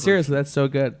 That's Here's your seriously that's so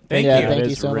good. Thank yeah, you. Thank That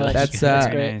you is so really much. That's That's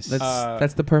great. nice.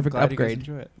 that's the perfect Glad you guys upgrade.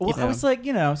 enjoy it. Well, Yeah. I was like,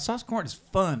 sauce corn is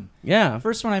fun. Yeah.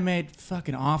 First one I made,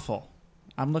 fucking awful.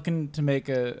 I'm looking to make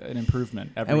an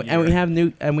improvement every And, year. and we have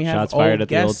new and we have Shots old fired at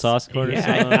the old guests. sauce corner.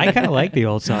 Yeah, I kind of like the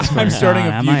old sauce. I'm corner. starting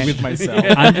I a might- feud with myself.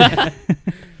 I'm just-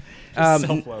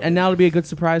 Self-loathing. And now it'll be a good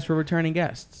surprise for returning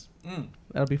guests. Mm.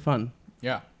 That'll be fun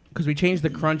Yeah. because we changed the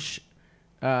crunch,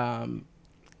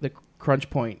 the crunch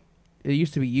point. It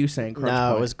used to be you saying crunch No,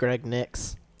 point. it was Greg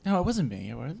Nix. No, it wasn't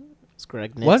me. Was it? It's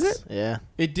Greg Nix. Was it? Yeah.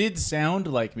 It did sound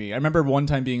like me. I remember one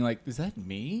time being like, "Is that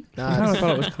me?" No, I it's,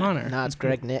 thought it was Connor. no, it's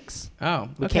Greg Nix. Oh,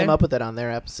 We okay. came up with it on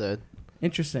their episode.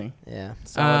 Interesting. Yeah.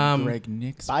 Solid Greg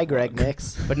Nix. Bye, Greg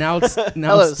Nix. But now it's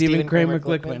Hello, it's Stephen Stephen Kramer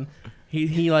Kramer Glickman.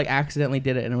 He like accidentally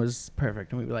did it and it was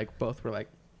perfect. And we were like both were like,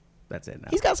 that's it now.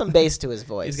 He's got some bass to his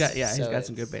voice. He's got so some it's-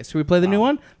 good bass. Should we play the new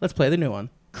one? Let's play the new one.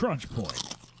 Crunch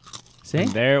point. See? And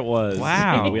there it was.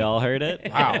 Wow. We all heard it.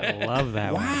 Wow. I love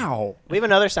that one. Wow. We have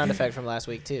another sound effect from last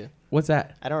week too. What's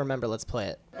that? I don't remember. Let's play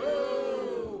it.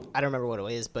 I don't remember what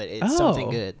it is, but it's something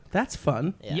good. That's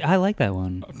fun. Yeah. Yeah, I like that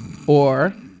one.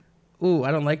 Or, ooh,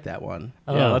 I don't like that one.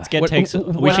 Yeah, let's get What- takes. We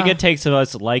what- should get takes of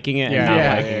us liking it and Yeah. not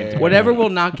Yeah. liking it. Whatever will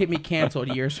not get me canceled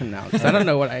years from now. 'Cause I don't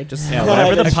know what I just. Yeah,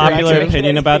 whatever the That's true. popular Actually,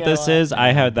 opinion about this anything I is,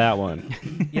 I had that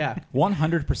one. Yeah.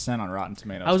 100% on Rotten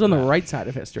Tomatoes. I was on for the that. right side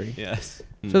of history. Yes.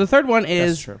 So the third one That's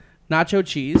is true. nacho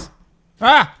cheese,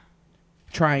 Ah!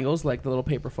 triangles like the little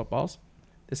paper footballs.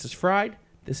 This is fried.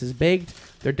 This is baked.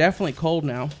 They're definitely cold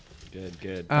now. Good,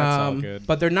 good. That's all good.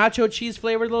 But they're nacho cheese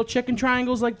flavored little chicken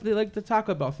triangles like the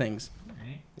Taco Bell things.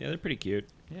 Yeah, they're pretty cute.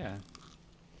 Yeah.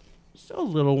 Still a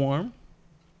little warm.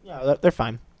 Yeah, they're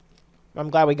fine. I'm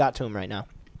glad we got to them right now.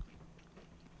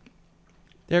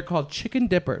 They're called chicken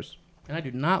dippers, and I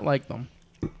do not like them.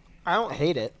 I don't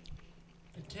hate it.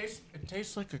 It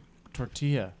tastes like a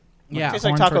tortilla. Yeah. Tastes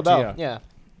like corn Taco tortilla. Bell. Yeah,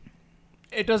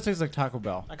 It does taste like Taco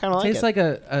Bell. I kind of like Tastes it. like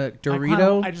a Dorito, I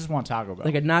kinda- I just want Taco Bell.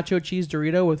 like a nacho cheese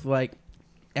Dorito with like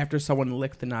after someone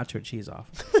licked the nacho cheese off.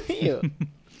 Ew.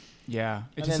 yeah. It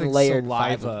And just then like layered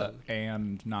 5 of saliva them.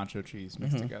 and nacho cheese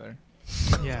mixed together.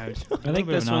 Yeah. I think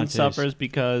this one suffers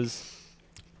because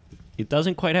it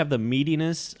doesn't quite have the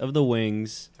meatiness of the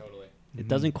wings. Totally. It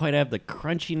doesn't quite have the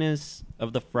crunchiness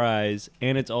of the fries,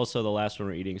 and it's also the last one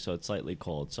we're eating, so it's slightly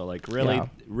cold. So like really, Yeah.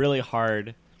 really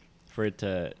hard for it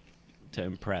to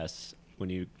impress when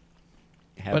you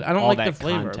have But I don't all like that the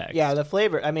flavor. context. Yeah, the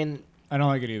flavor. I mean, I don't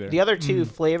like it either. the other two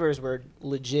flavors were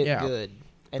legit Yeah. good.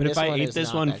 And But this if I one ate is this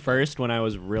not one that good. first when I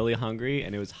was really hungry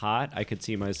and it was hot, I could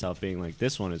see myself being like,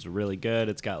 this one is really good.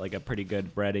 It's got like a pretty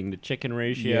good breading to chicken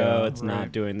ratio. Yeah, It's right.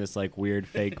 not doing this like weird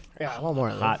fake Yeah, one more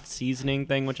of them. hot seasoning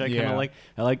thing, which I kind Yeah. of like.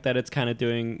 I like that it's kind of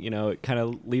doing, it kind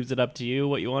of leaves it up to you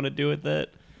what you want to do with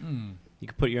it. You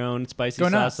could put your own spicy Go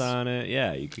sauce nuts. on it.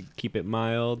 Yeah, you could keep it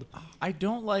mild. I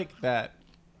don't like that.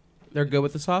 They're good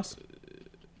with the sauce.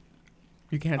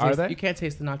 You can't Are taste, they? You can't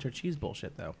taste the nacho cheese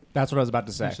bullshit though. That's what I was about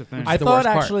to say. That's the thing. I the thought worst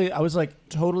part. actually I was like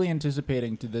totally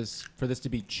anticipating for this to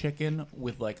be chicken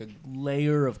with like a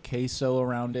layer of queso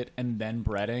around it and then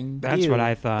breading. That's Ew. what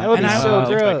I thought. That would And be I so was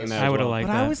expecting gross. that. I would have well. liked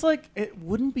But that. I was like, it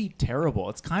wouldn't be terrible.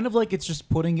 It's kind of like it's just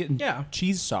putting it in Yeah.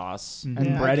 cheese sauce Mhm. and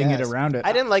Yeah, I breading it guess. around it.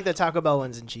 I didn't like the Taco Bell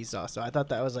ones in cheese sauce, so I thought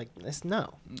that was like this.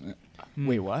 No.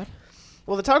 Wait, what?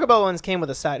 Well, the Taco Bell ones came with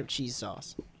a side of cheese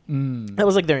sauce. That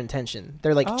was like their intention.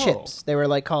 They're like Oh. chips. They were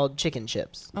like called chicken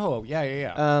chips. Oh,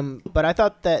 yeah. But I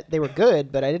thought that they were good,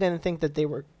 but I didn't think that they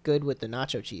were good with the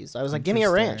nacho cheese. I was like, give me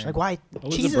a ranch. Interesting. Like, why?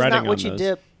 was Cheese the is breading not what on you those?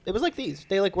 dip. It was like these.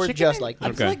 They like were Chicken just and- like I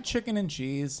these. feel Okay. like chicken and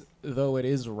cheese, though it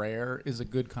is rare, is a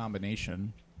good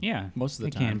combination yeah. most of the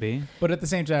it time. can be. But at the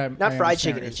same time, Not I fried understand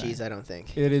chicken what and you're cheese, saying. I don't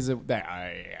think. It is a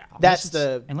yeah. That's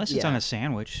the Unless it's yeah. on a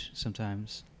sandwich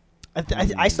sometimes.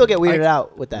 I still get weirded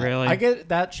out with that. Really? I get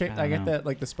that. I I don't get know. that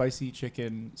like the spicy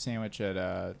chicken sandwich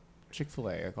at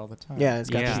Chick-fil-A like all the time. Yeah, it's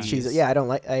got Yeah. this cheese. Yeah, I don't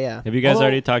like. Yeah. Have you guys Although-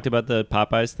 already talked about the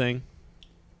Popeyes thing?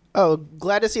 Oh,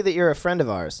 glad to see that you're a friend of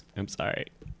ours. I'm sorry.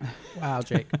 Wow,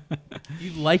 Jake,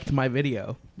 you liked my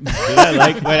video. Did I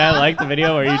like the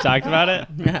video where you talked about it?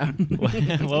 Yeah.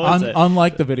 what was it?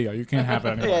 Unlike the video, you can't have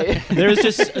it anymore. Yeah, There was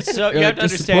just so you have to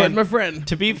Just supporting understand. my friend.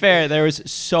 To be fair, there was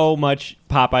so much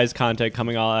Popeyes content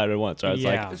coming all out at once. So I was Yeah.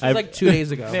 like, This was like 2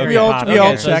 days ago. Very We all popular. we all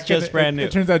Okay, so it's check just it. brand new.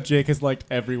 It turns out Jake has liked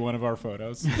every one of our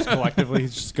photos. Just collectively,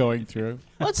 he's just going through.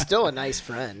 Well, it's still a nice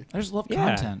friend. I just love Yeah.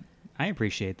 content. I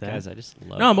appreciate that. guys, I just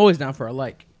love. No, I'm always down for a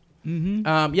like.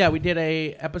 Mm-hmm. Yeah, we did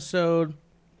a episode.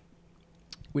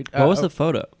 We, What was the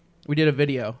photo? We did a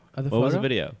video of the What photo. was the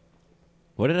video?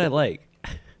 What did I like?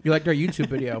 You liked our YouTube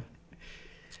video.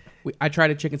 I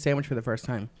tried a chicken sandwich for the first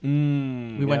time.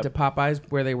 We went to Popeyes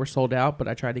where they were sold out, but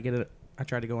I tried to get it. I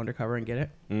tried to go undercover and get it.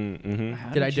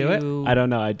 Mm-hmm. Did I do it? I don't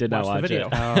know. I did not Watch the watch video.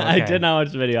 it. Oh, I okay. did not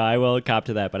watch the video. I will cop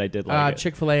to that, but I did like it.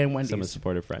 Chick-fil-A and Some Wendy's.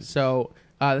 supportive friends. So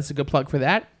that's a good plug for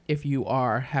that. If you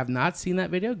have not seen that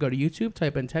video, go to YouTube,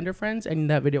 type in Tender Friends, and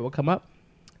that video will come up.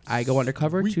 I go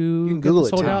undercover to can get Google the it,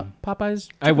 sold too. out Popeyes.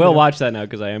 I chicken will video. watch that now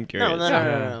because I am curious. No,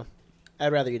 no.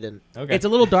 I'd rather you didn't. Okay. It's a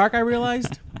little dark, I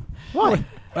realized. Why?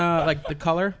 Like the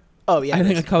color. Oh yeah. I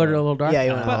think I colored it a little dark. Yeah,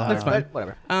 you want but that's fine.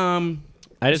 Whatever.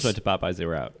 I just went to Popeyes. They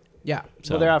were out. Yeah.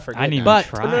 So Well, they're out for good. I didn't now.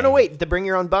 even But- try. No, wait. The bring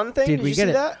your own bun thing. Did Did we you get see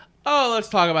it? that? Oh, let's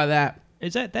talk about that.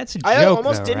 That's a joke. I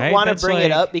almost though, didn't right? want to That's bring it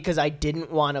like- up because I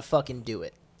didn't want to fucking do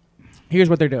it. Here's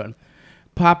what they're doing.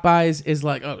 Popeyes is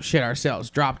like, oh shit, our sales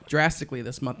dropped drastically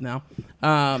this month now.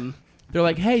 They're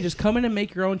like, hey, just come in and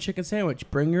make your own chicken sandwich.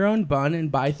 Bring your own bun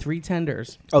and buy 3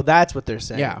 tenders. Oh, that's what they're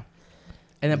saying. Yeah.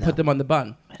 and then put them on the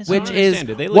bun, I which don't is understand.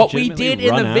 Did they what we legitimately did in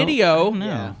run the out? video. No.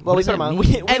 Yeah. What Well, we does put that them on. mean?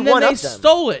 We And then one they upped them.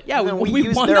 stole it. Yeah, And then we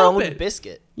used one their up own it.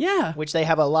 biscuit, Yeah. which they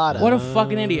have a lot of. What a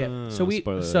fucking idiot. So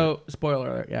spoiler spoiler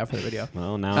alert, yeah, for the video.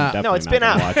 Well, now Uh, I'm definitely no, it's not been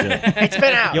gonna out. watch it. It's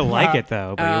been out. You'll like it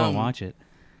though, but you won't Um, watch it.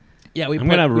 Yeah, we I'm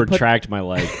gonna we put- retract my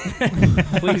like.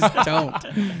 Please don't.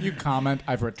 You comment,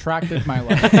 I've retracted my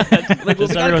life. Like, Just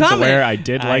we got a everyone's comment. aware I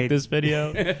did I- like this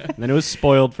video, and then it was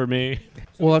spoiled for me.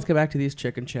 Well, let's get back to these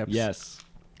chicken chips. Yes.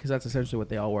 Because that's essentially what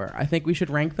they all were. I think we should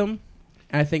rank them.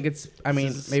 And I think it's, I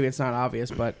mean, maybe it's not obvious,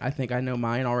 but I think I know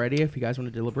mine already if you guys want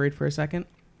to deliberate for a second.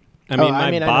 I mean,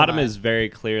 I my know bottom mine. is very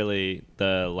clearly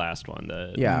the last one,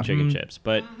 the Yeah. chicken Mhm. chips,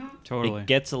 but Totally. it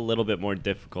gets a little bit more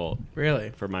difficult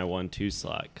Really? for my 1-2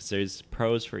 slot because there's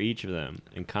pros for each of them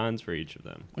and cons for each of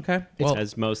them, Okay. Well,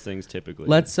 as most things typically.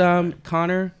 let's,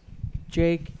 Connor,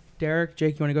 Jake, Derek.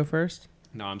 Jake, you want to go first?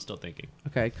 No, I'm still thinking.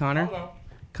 Okay, Connor.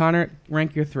 Connor,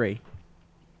 rank your 3.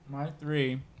 My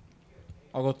 3,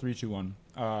 I'll go 3, 2, 1.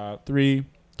 3,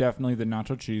 definitely the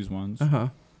nacho cheese ones. Uh-huh.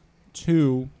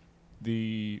 2,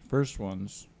 the first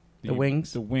ones. The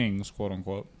wings? The wings, quote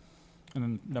unquote. And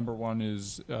then number 1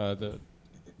 is the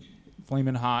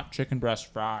flaming hot chicken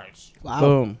breast fries. Wow.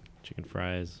 Boom. Chicken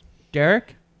fries.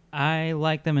 Derek? I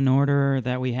like them in order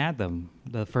that we had them.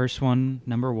 The first one,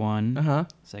 number 1. Uh-huh.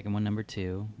 Second one, number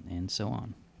 2, and so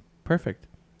on. Perfect.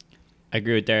 I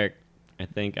agree with Derek. I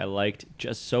think I liked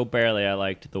just so barely. I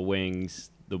liked the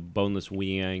wings, the boneless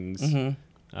wings, Mm-hmm.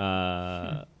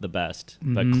 the best.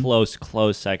 Mhm. But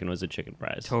close second was the chicken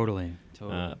fries. Totally.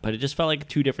 But it just felt like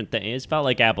two different things. It felt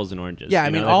like apples and oranges. Yeah, I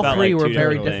you mean, know? They all felt 3 like were two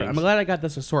very different different. I'm things. glad I got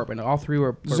this assortment. All 3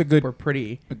 were This is a good- were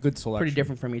pretty A good selection. pretty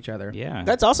different from each other. Yeah.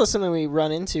 That's also something we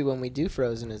run into when we do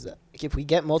frozen. Is that if we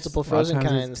get multiple A lot of frozen times it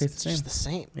kinds, tastes it's the just the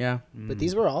same. Yeah. But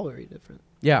these were all very different.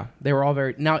 Yeah, they were all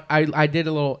very. Now, I did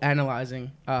a little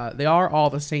analyzing. They are all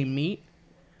the same meat.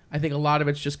 I think a lot of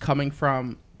it's just coming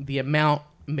from the amount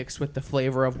mixed with the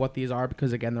flavor of what these are,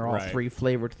 because again, they're all Right. 3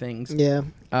 flavored things, Yeah.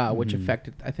 which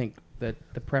affected, I think, the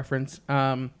preference.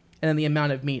 And then the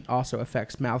amount of meat also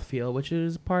affects mouthfeel, which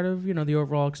is part of the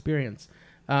overall experience.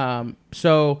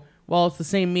 So while it's the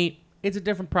same meat, it's a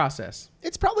different process.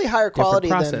 It's probably higher Different quality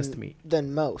processed meat.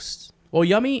 than most. Well,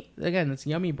 Yummy, again, it's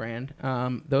Yummy brand.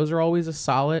 Those are always a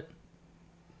solid,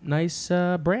 nice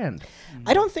brand.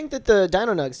 I don't think that the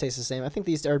Dino Nugs taste the same. I think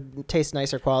these taste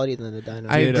nicer quality than the Dino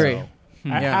Nugs. I agree. Ditto.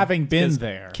 Yeah. Having been Kids-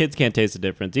 there. Kids can't taste the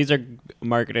difference. These are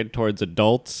marketed towards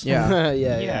adults. Yeah.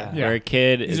 yeah. Yeah. Where a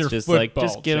kid These is are just like, football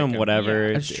just give them chicken. whatever.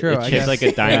 Yeah. That's true, I It's guess. shaped like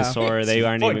a dinosaur. They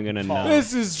aren't even going to know.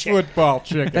 This is football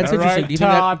chicken. That's all interesting. right, Do you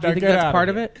think, Todd, do you now think get that's out part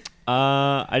of here. it?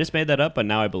 I just made that up, but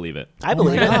now I believe it. I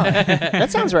believe it. That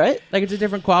sounds right. Like it's a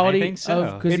different quality I think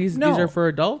so. because these are for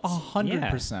adults.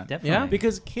 100%. Definitely. Yeah?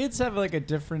 Because kids have like a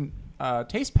different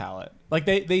taste palette. Like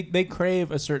they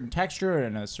crave a certain texture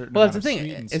and a certain. Well, that's the amount of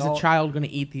thing. sweet and Is a salt. child going to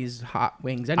eat these hot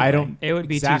wings anyway? I don't. It would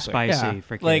be Exactly. too spicy Yeah.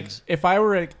 for kids. Like if I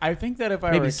were, I think that if I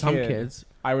were Maybe a some kid, kids.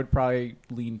 I would probably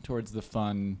lean towards the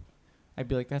fun. I'd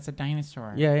be like, that's a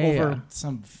dinosaur. Yeah, yeah, Over yeah.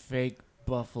 some fake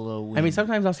buffalo wing. I mean,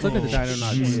 sometimes I'll still get the Oh, Dino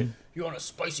Nugs. shit. You want a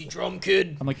spicy drum,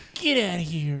 kid? I'm like, get out of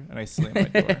here, and I slam my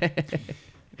door. It's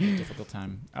a difficult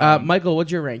time. Michael,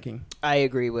 what's your ranking? I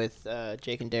agree with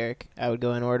Jake and Derek. I would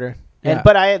go in order. Yeah.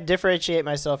 But I differentiate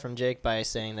myself from Jake by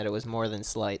saying that it was more than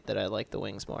slight that I like the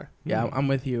wings more. Yeah, I'm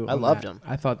with you. I on loved that. them.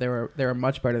 I thought they were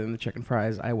much better than the chicken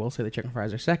fries. I will say the chicken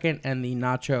fries are second, and the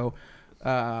nacho, what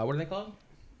are they called?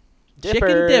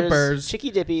 Chicken dippers.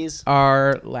 Chicky dippies.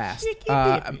 Are last. Chicken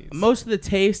dippies. Most of the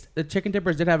taste, the chicken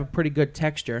dippers did have a pretty good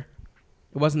texture.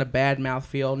 It wasn't a bad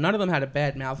mouthfeel. None of them had a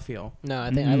bad mouthfeel. No,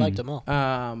 I think I liked them all.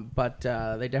 But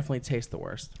they definitely taste the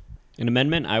worst. An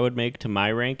amendment I would make to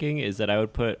my ranking is that I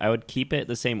would keep it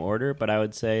the same order, but I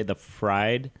would say the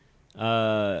fried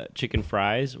chicken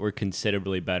fries were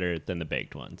considerably better than the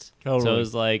baked ones. So Totally. it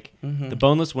was like the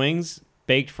boneless wings,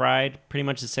 baked, fried, pretty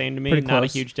much the same to me. Pretty Not a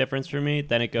close. huge difference for me.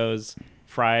 Then it goes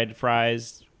fried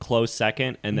fries, close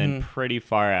second, and then pretty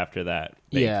far after that,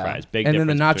 baked Yeah. fries. Big And then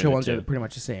the difference nacho between ones the are two. pretty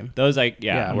much the same. Those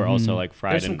Yeah. were also like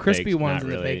fried There's some and crispy baked, ones not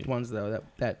and the really. baked ones though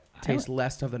that taste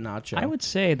less of the nacho. I would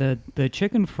say the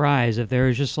chicken fries, if there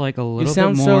was just like a You little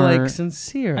sound bit so more. like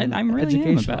sincere. and I'm really am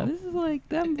educational. about this. Is like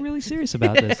I'm really serious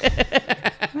about this.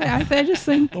 I just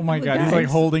think. oh my the god, he's like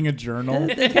guys- holding a journal.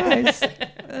 the guys,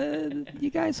 you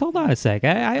guys, hold on a sec.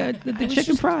 The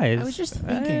chicken fries. I was just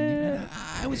thinking.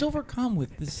 I was overcome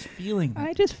with this feeling.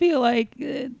 I just feel like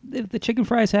if the chicken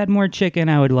fries had more chicken,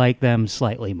 I would like them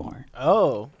slightly more.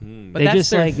 Oh, But They that's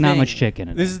just their like not thing. much chicken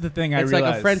in This it. is the thing I It's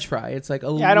realized. like a French fry. It's like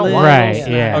a Yeah, I don't little want Right, Yeah.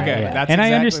 yeah. Okay, yeah. that's And I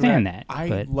exactly understand right. that. I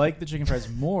but like the chicken fries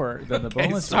more than the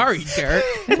boneless. Sorry, ones. Derek.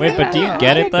 Wait, but do you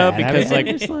get it though? that. I Because mean,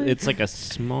 like just like- it's like a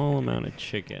small amount of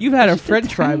chicken. You've had a Just a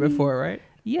French fry tiny- before, right?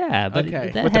 yeah, but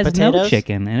Okay. that With the has no potatoes?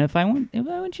 chicken. And if I want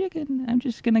chicken, I'm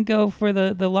just gonna go for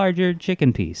the larger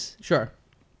chicken piece. Sure.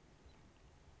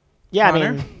 yeah. I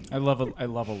Connor? mean, I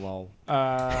love a lull.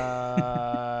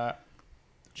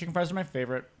 Chicken fries are my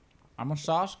favorite. I'm a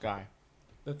sauce guy.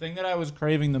 The thing that I was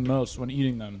craving the most when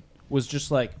eating them was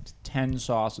just like 10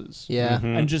 sauces. yeah.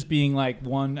 Mhm. And just being like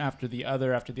one after the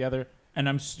other after the other. And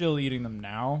I'm still eating them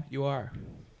now You are.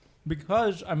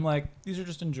 because I'm like, these are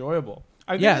just enjoyable.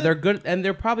 I think Yeah, that they're good, and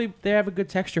they have a good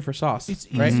texture for sauce. It's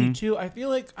right? easy too. I feel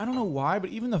like, I don't know why, but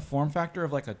even the form factor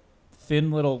of like a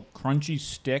thin little crunchy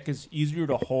stick is easier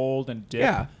to hold and dip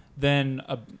Yeah. than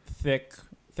a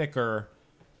thicker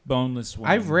boneless one.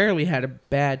 I've rarely had a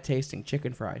bad tasting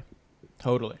chicken fry.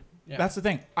 Totally. Yeah. That's the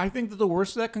thing. I think that the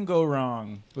worst that can go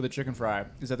wrong with a chicken fry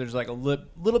is that there's like a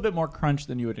little bit more crunch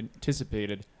than you had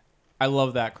anticipated. I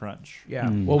love that crunch. Yeah.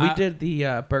 Mm. Well, we I- did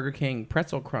the Burger King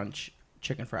pretzel crunch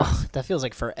chicken fries, That feels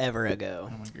like forever Oh ago.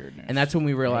 my goodness. and that's when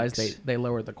we realized Yikes. they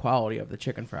lowered the quality of the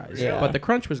chicken fries. Yeah. But the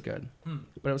crunch was good. Hmm.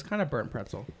 But it was kind of burnt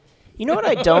pretzel. You know what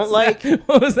I don't like?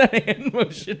 What was that hand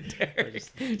motion, Derek?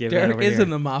 Give that Derek over is here. in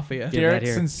the mafia. Give Derek that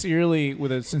here. sincerely,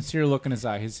 with a sincere look in his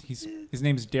eye, his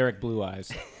name's Derek Blue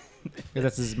Eyes. 'Cause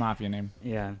that's his mafia name.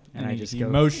 Yeah, And I he, just he go.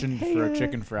 motioned for a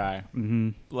chicken fry, Mm-hmm.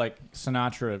 like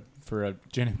Sinatra for a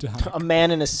gin and tonic. A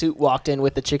man in a suit walked in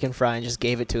with the chicken fry and just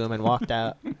gave it to him and walked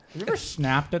out. Have you ever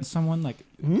snapped at someone? Like,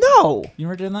 No, you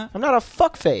ever done that? I'm not a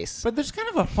fuckface. But there's kind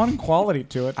of a fun quality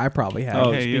to it. I probably have.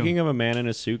 Oh, Hey, you. speaking of a man in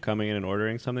a suit coming in and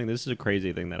ordering something, this is a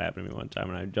crazy thing that happened to me one time,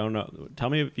 and I don't know. Tell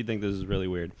me if you think this is really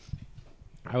weird.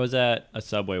 I was at a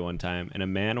Subway one time, and a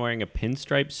man wearing a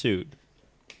pinstripe suit,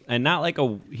 and not like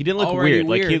he didn't look Already weird.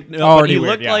 Like weird. he, no, Already but he weird,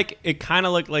 looked yeah. like it kind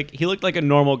of looked like he looked like a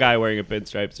normal guy wearing a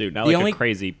pinstripe suit, not The like only- a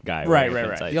crazy guy. Right, wearing a right,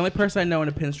 right. pinstripe. The only person I know in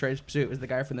a pinstripe suit is the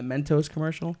guy from the Mentos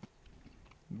commercial.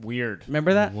 Weird.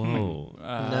 Remember that? Whoa.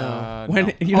 No.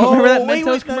 When you don't remember that wait,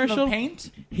 Mentos wait, commercial? The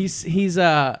paint? He's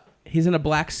in a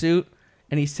black suit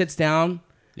and he sits down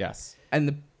Yes. and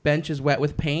the bench is wet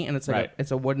with paint and it's like Right. it's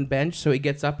a wooden bench, so he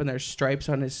gets up and there's stripes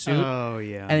on his suit. Oh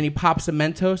yeah. And then he pops a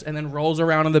Mentos and then rolls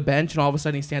around on the bench, and all of a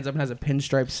sudden he stands up and has a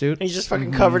pinstripe suit. He's just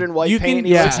fucking covered in white You paint. can, and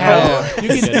he looks yeah. hella- you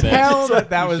can Good bit. tell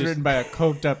that was written by a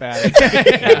coked up addict.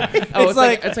 Oh, it's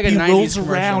like a he 90s rolls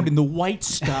commercial. around in the white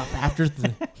stuff after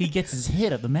he gets his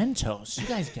hit of the Mentos. You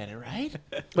guys get it, right?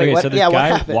 Wait, Okay, what? so this Yeah, what guy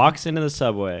happened? walks into the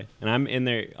Subway, and I'm in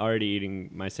there already eating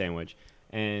my sandwich,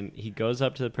 and he goes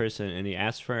up to the person and he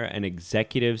asks for an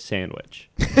executive sandwich.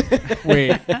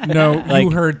 Wait, no, Like-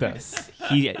 you heard this.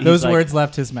 He's Those like- words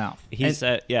left his mouth. He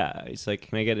said, "Yeah." He's like,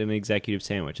 "Can I get an executive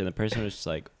sandwich?" And the person was just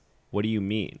like, "What do you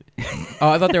mean?" Oh,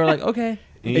 I thought they were like, okay.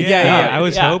 Yeah, I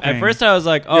was hoping. At first, I was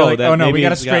like, You're "Oh, like, that oh, no, we maybe got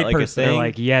a he's straight like, person. A They're thing.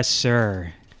 like, yes,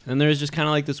 sir. And there was just kind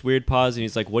of like this weird pause, and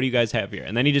he's like, "What do you guys have here?"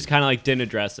 And then he just kind of like didn't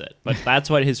address it. But that's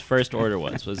what his first order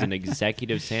was an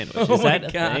executive sandwich. Oh Is my that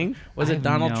a God. thing? Was I it have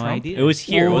Donald no Trump? idea. It was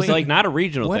here. It was Wait. like not a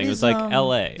regional What thing. It was is, like um,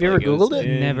 L.A. Have you ever Like, was Googled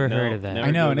it? Never no, heard of that. never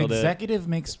I know an Googled it. executive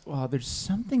makes. Well, there's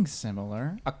something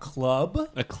similar. A club.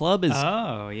 A club is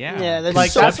Oh yeah. Yeah, that's Like,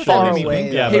 so that's what far that made me away.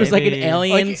 think though. of. He was like an Maybe-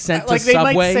 alien sent like to they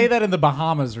Subway. might say that in the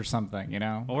Bahamas or something, you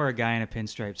know, Or a guy in a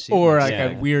pinstripe suit. or Yes. like Yeah.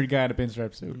 a weird guy in a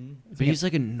pinstripe suit. But he's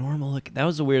like a normal. Like that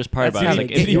was the weirdest part That's about it. how Like,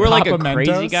 they if get you were you. like a Papa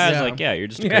crazy Mentos? guy, I was Yeah. like, yeah, you're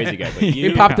just a crazy guy. But He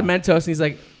you, popped a Mentos and he's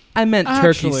like, I meant turkey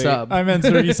Actually, sub. I meant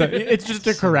turkey sub. It's just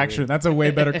a correction. That's a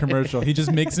way better commercial. He just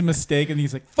makes a mistake and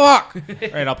he's like, "Fuck!" All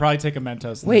right, I'll probably take a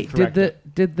Mentos. And Wait, correct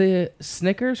it. did the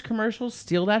Snickers commercials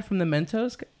steal that from the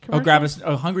Mentos commercial? Oh, grab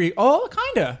a hungry. Oh,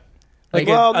 kinda. Like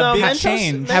Well, a no, big Mentos-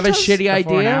 change. Have a Mentos shitty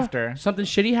before and idea. after. Something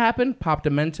shitty happened. Popped a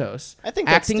Mentos. I think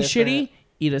that's Acting different. shitty.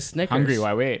 Eat a Snickers. Hungry.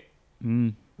 Why wait?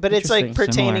 Mm. But it's like Interesting.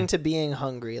 pertaining Similar. to being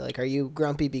hungry. Like, are you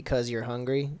grumpy because you're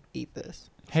hungry? Eat this.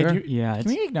 Hey, Sure. do you- Yeah, can it's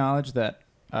we acknowledge that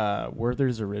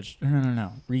Werther's original?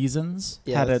 No. Reasons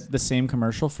Yeah, had that's- the same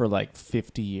commercial for like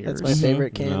 50 years. That's my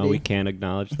favorite candy. no, we can't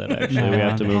acknowledge that. Actually, No, we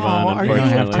have to no. move Oh, on. are you, don't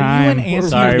have Unfortunately, time. are you an anti-reason?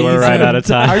 Sorry, we're right out of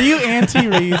time. Are you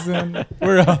anti-reason?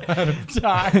 We're out of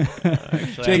time.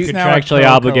 Actually, Jake's I'm now a contractually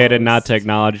obligated co-host. not to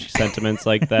acknowledge sentiments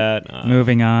like that.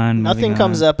 moving on. Nothing moving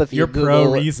comes on. up if you You're Google.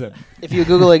 pro-reason. If you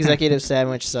Google executive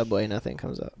sandwich Subway, nothing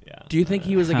comes up. Yeah. Do you think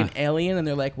he was like Huh. an alien and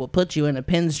they're like, we'll put you in a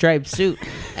pinstripe suit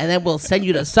and then we'll send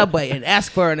you to Subway and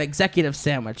ask for an executive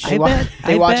sandwich. They, I wa- bet-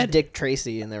 they I watched bet- Dick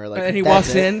Tracy and they were like, and he "That's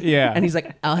walks it." in, Yeah. and he's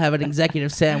like, "I'll have an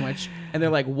executive sandwich," and they're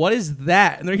like, "What is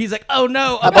that?" And he's like, "Oh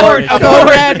no, Abort, abort, abort. code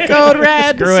red, code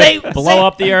red. Screw it. Blow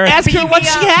up the earth. Ask her what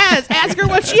she has. Ask her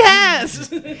what she has."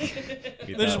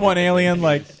 There's one alien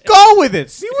like, go with it.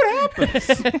 See what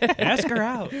happens. Ask her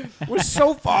out. We're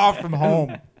so far from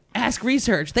home. Ask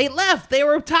research. They left. They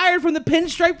were tired from the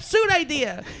pinstripe suit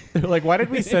idea. They're like, why did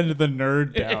we send the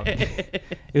nerd down?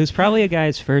 It was probably a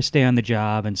guy's first day on the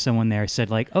job, and someone there said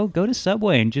like, "Oh, go to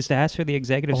Subway and just ask for the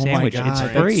executive sandwich. It's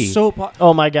free." That's so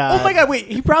Oh my god. Oh my god, wait,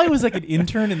 he probably was like an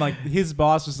intern and like his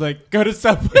boss was like, go to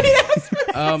Subway.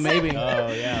 Oh, maybe.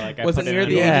 Oh yeah, like I Was put it near on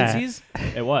the your- Yeah. agencies?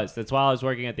 It was. That's while I was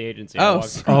working at the agency. Oh, I walked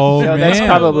so- across- Oh, So that's man.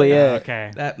 probably it.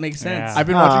 Okay. That makes sense. Yeah. I've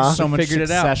been Aw. watching so much Figured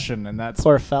it out. Succession, and that's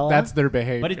Poor fella. that's their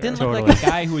behavior. But it didn't Totally. look like a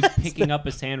guy who was picking up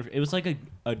a sandwich. It was like a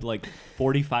like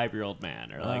 45-year-old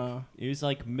man, or like he was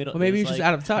like middle. Well, maybe it he's was just like-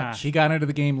 out of touch. He got into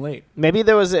the game late. Maybe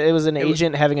it was an It was-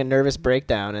 agent having a nervous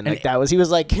breakdown, and And like that was he was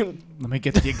like, Let me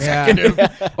get the Yeah. executive.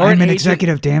 Or I'm an agent-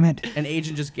 executive, damn it. An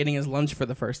agent just getting his lunch for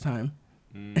the first time.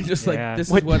 And just Yeah. like, this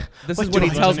What- is what this is what what do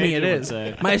he I- tells an me it agent would is.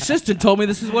 say. My assistant told me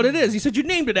this is what it is. He said you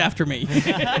named it after me.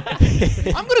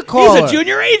 I'm gonna call He's a her.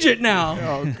 junior agent now.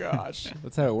 Oh gosh,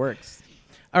 that's how it works.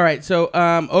 All right, so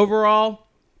overall,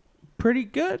 pretty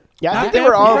good. yeah, I Not think they bad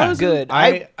were for all Frozen. good.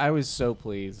 I was so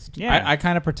pleased. Yeah. I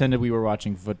kind of pretended we were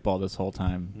watching football this whole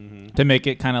time to make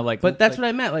it kind of like. But that's what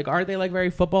I meant. Like, aren't they like very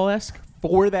football esque?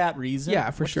 for that reason.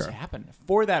 Yeah, for what just sure. happened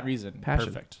for that reason.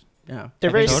 Passion. Perfect. Yeah. They're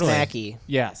very Totally. snacky.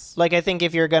 Yes. Like I think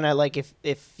if you're gonna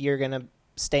if you're gonna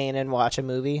stay in and watch a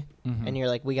movie, and you're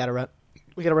like, we gotta run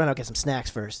out get some snacks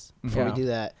first before Yeah. we do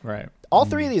that. Right. All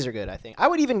three of these are good. I think I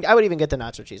would even get the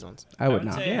nacho cheese ones. I would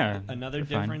not. say Yeah, Another they're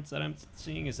fine. difference that I'm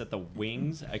seeing is that the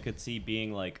wings I could see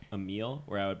being like a meal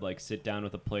where I would like sit down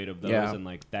with a plate of those Yeah. and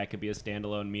like that could be a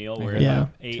standalone meal. Where Yeah. if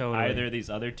I ate Totally. either of these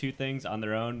other two things on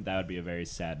their own, that would be a very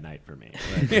sad night for me.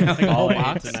 Yeah, Like all whole I ate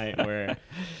box. tonight were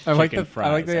I like chicken the- fries.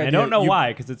 I like the And I idea don't know you-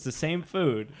 why because it's the same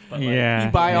food. But like, Yeah.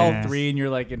 You buy all yeah. three, and you're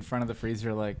like in front of the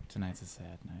freezer, like tonight's a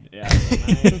sad night. yeah,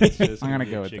 tonight it's just I'm gonna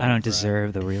be go a with chicken I don't fry.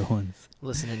 deserve the real ones.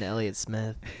 Listening to Elliott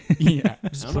Smith Yeah.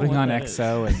 Just I don't know putting what on that is.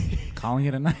 XO and calling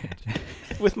it a night.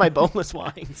 with my boneless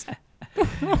wines.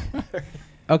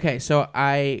 Okay, so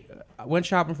I went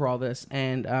shopping for all this,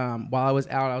 and while I was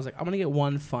out, I was like, I'm gonna get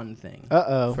one fun thing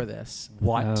Uh-oh. for this.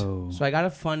 What? Oh. So I got a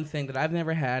fun thing that I've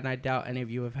never had, and I doubt any of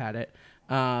you have had it.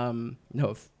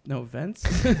 No offense.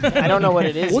 I don't know what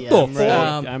it is What yet. the I'm, ready.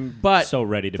 Um, I'm but so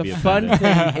ready to The be fun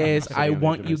offended. thing is, I Sitting on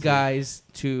want the you edge of my seat. guys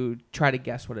to try to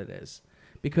guess what it is,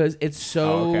 because it's so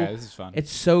Oh, okay, this is fun.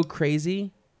 it's so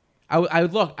crazy. I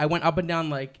went up and down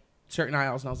like certain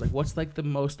aisles, and I was like, what's like the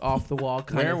most off the wall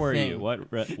kind Where of were thing? you? What?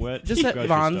 Just at grocery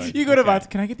Vons. store? You go to Okay. Vons.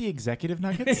 Can I get the executive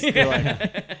nuggets? You're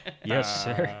like, Yes,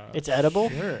 sir. It's edible.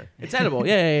 sure. It's edible.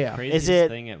 Yeah. Craziest Is it-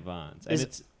 thing at Vons, and is-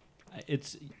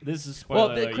 it's this is Well,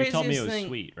 spoiler. the alert. You told me it craziest was thing-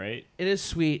 sweet, right? It is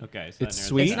sweet. Okay, so It's that narrows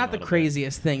sweet? it It's down not a the little bit.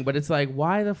 craziest thing, but it's like,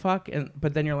 why the fuck?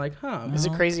 But then you're like, huh? Is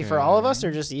it crazy for all of us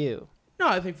or just you? No,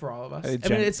 I think for all of us. I mean,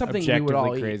 Gen- it's something we would all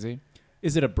objectively eat. crazy.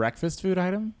 Is it a breakfast food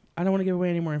item? I don't want to give away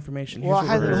any more information. Well, Here's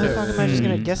how what the we're gonna fuck do. am I just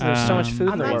gonna guess? There's so much food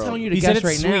I'm in the not world. telling you to He said guess it's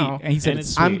right sweet, now. and he said And it's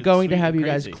it's sweet. I'm going to Sweet have and you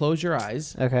guys crazy. close your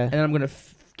eyes, Okay. and I'm going to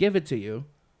give it to you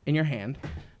in your hand,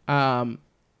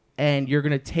 and you're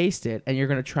going to taste it, and you're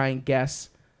going to try and guess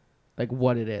like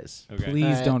what it is. Okay. Please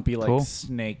Alright. don't be like Cool.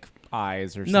 snake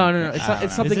eyes or No, something. no, it's, I not, don't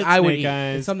it's know. something Is it I would snake eat.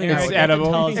 eyes? It's something It's I would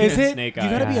edible. Tell us Is if it's it? snake You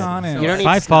gotta be eyes. honest. You don't If need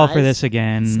I fall for snacks? this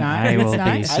again, Snacks? I will be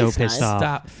Snacks? so Ice pissed snacks? off.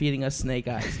 Stop feeding us snake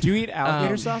eyes. Do you eat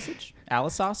alligator Um, sausage?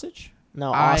 Alice sausage?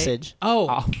 No, I- sausage.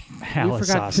 Oh, we Alice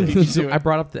forgot. sausage. I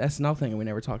brought up the SNL thing and we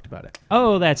never talked about it.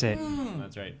 Oh, that's it.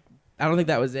 That's right. I don't think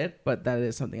that was it, but that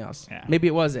is something else. Yeah. Maybe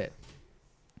it was it.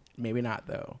 Maybe not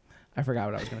though. I forgot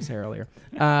what I was going to say earlier.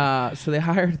 So they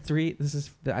hired three.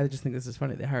 I just think this is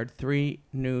funny. They hired 3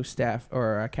 new staff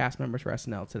or cast members for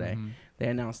SNL today. Mhm. They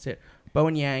announced it.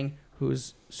 Bowen Yang,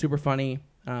 who's super funny,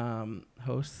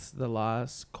 hosts the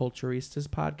Las Culturistas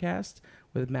podcast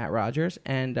with Matt Rogers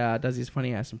and does these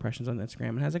funny ass impressions on Instagram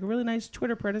and has like a really nice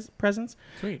Twitter presence.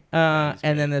 Sweet. And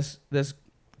then this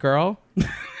girl.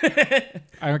 I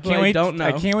I can't wait. don't know.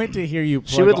 I can't wait to hear you plug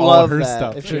She would all love her that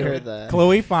stuff. if she too. heard that.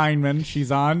 Chloe Feynman.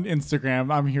 She's on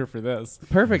Instagram. I'm here for this.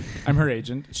 Perfect. I'm her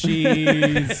agent.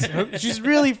 She's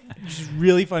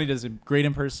really funny. Does great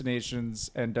impersonations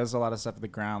and does a lot of stuff with the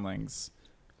Groundlings.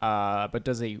 But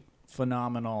does a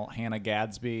phenomenal Hannah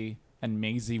Gadsby and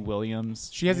Maisie Williams.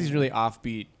 She has these really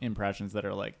offbeat impressions that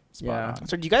are like spot Yeah. on.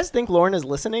 So do you guys think Lauren is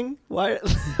listening? Why?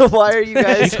 Why are you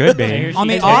guys? She could be. I hear On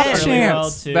she the tips off really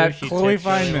chance too. that She Chloe tips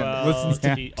really Feynman well. listens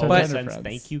to She Tender always sends Friends.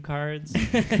 thank you cards,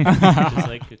 which is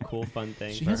like a cool, fun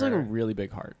thing. She for has like a her. really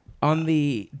big heart. On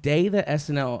the day that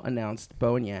SNL announced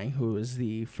Bowen Yang, who is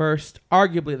the first,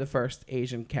 arguably the first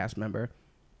Asian cast member,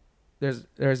 there's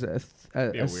a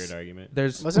Be a weird argument.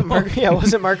 there's Wasn't Margaret? Yeah,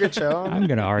 wasn't Margaret Cho? I'm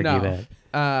gonna argue No.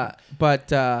 that. but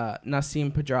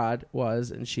Nasim Pedrad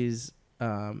was, and she's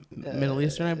Middle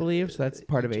Eastern, I believe, so that's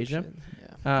part of Asia. Egyptian,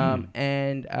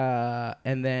 yeah.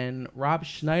 And then Rob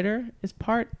Schneider is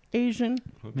part Asian.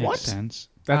 Makes sense.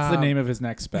 That's the Um, name of his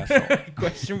next special.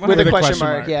 Question mark. With a With a question question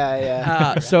mark. mark. Yeah,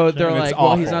 yeah. So they're It's like,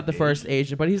 well, he's awful. not the first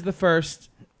Asian, but he's the first,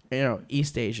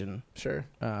 East Asian Sure.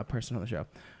 person on the show.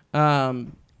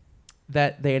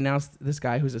 That they announced this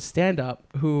guy who's a stand-up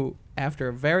who, after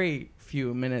a very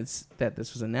few minutes that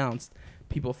this was announced,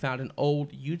 people found an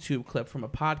old YouTube clip from a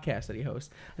podcast that he hosts.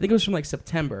 I think it was from like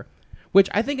September, which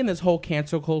I think in this whole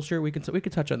cancel culture, we could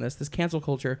touch on this. This cancel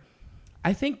culture,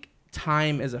 I think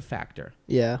time is a factor.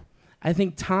 Yeah. I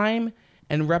think time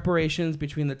and reparations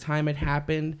between the time it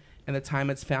happened and the time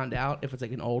it's found out, if it's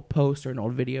like an old post or an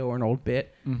old video or an old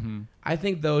bit, I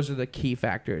think those are the key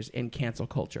factors in cancel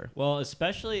culture. Well,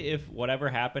 especially if whatever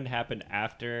happened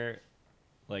after,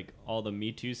 like, all the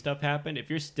Me Too stuff happened. If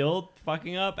you're still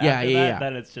fucking up after that,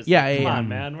 then it's just Yeah, like, yeah, come yeah. on,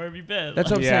 man, where have you been? That's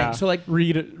what I'm saying. So like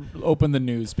Open the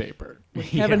newspaper.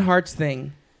 Kevin Hart's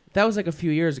thing, that was like a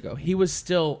few years ago. He was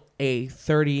still a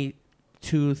 32,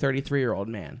 33-year-old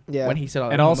man Yeah. when he said all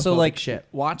that And also, homophobic like, shit.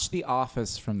 watch The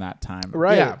Office from that time.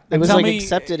 Right. Yeah. It And was tell like me-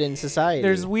 accepted in society.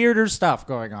 There's weirder stuff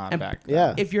going on And- back then.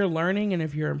 yeah. If you're learning and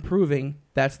if you're improving,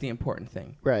 that's the important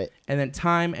thing. Right. And then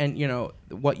time and,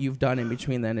 what you've done in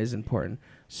between then is important.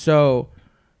 So,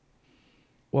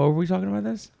 what were we talking about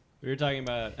this? We were talking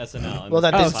about SNL. and Well,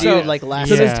 that this Oh, dude so- like last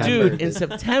So Yeah. this dude in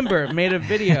September made a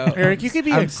video. Eric, you could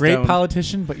be I'm a great stoned.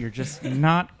 politician, but you're just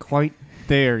not quite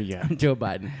there yet. Joe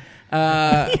Biden.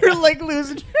 You're like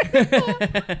losing.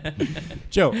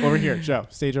 Joe, over here. Joe,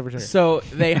 stage over here. So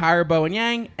they hire Bowen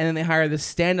Yang, and then they hire this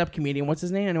stand-up comedian. What's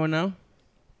his name? Anyone know?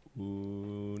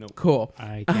 Ooh, no. Cool.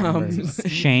 I can't remember.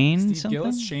 Shane Steve something?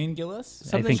 Gillis? Shane Gillis? I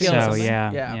Something think Gillis, so. something?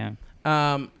 Yeah. Yeah.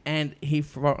 Yeah. And he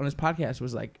on his podcast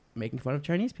was like making fun of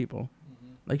Chinese people,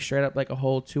 like straight up like a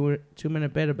whole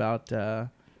 2-minute bit about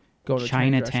going to a Chinese restaurant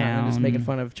and just Chinatown. making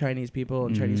fun of Chinese people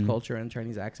and Chinese Mhm. culture and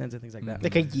Chinese accents and things like that.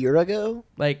 like a year ago.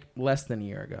 Like less than a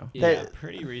year ago. Yeah, That-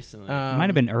 pretty recently. It might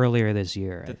have been earlier this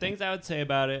year. I the think. things I would say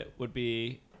about it would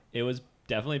be it was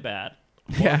definitely bad.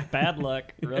 Yeah. Bad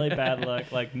luck, really bad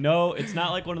luck. Like, no, it's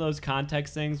not like one of those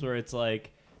context things where it's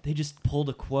like they just pulled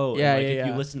a quote. Yeah, and like, yeah, if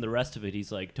you yeah. listen to the rest of it,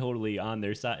 he's like totally on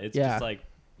their side. It's Yeah. just like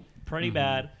pretty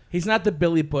bad. He's not the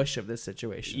Billy Bush of this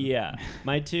situation. Yeah.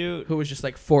 My two, Who was just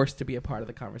like forced to be a part of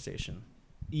the conversation.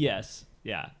 yes.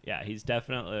 Yeah. He's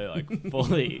definitely like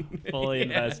fully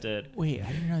invested. Wait, I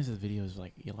didn't realize the video was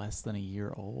like less than a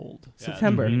year old. Yeah,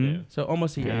 September. they Mhm. do. So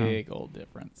almost a year. Big old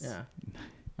difference. Yeah.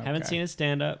 Haven't Okay. seen his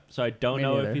stand up, so I don't Me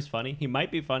know neither. if he's funny. He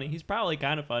might be funny. He's probably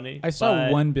kind of funny. I saw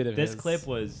but one bit of this his. clip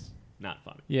was not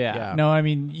funny. Yeah. Yeah. No, I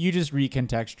mean, you just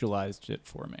recontextualized it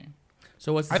for me.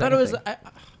 So what's the I thought it second was.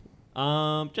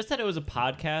 thing? Just that it was a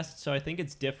podcast, so I think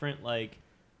it's different. Like,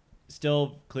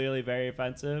 still clearly very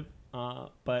offensive,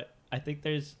 but I think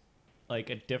there's like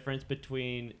a difference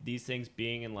between these things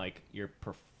being in like your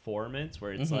performance,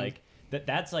 where it's Mhm. like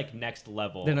that's like next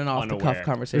level. Then an off the unaware. cuff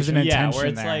conversation. There's an Yeah, intention where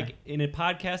it's there. like in a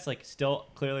podcast, like still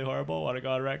clearly horrible. Want to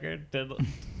go on record?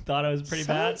 Thought it was pretty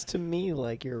bad, Sounds to me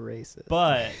like you're racist.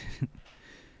 but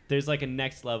there's like a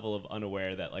next level of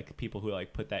unaware that like people who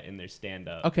like put that in their stand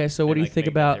up. Okay, so what do you think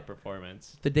about their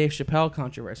performance? the Dave Chappelle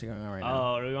controversy going on right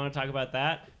now? Oh, do we want to talk about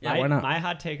that? Yeah, why not? My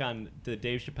hot take on the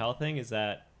Dave Chappelle thing is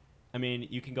that, I mean,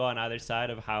 you can go on either side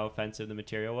of how offensive the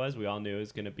material was. We all knew it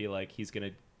was going to be like he's going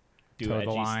to do Toe the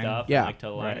edgy line. stuff, Yeah, and like toe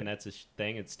the line, right. and that's a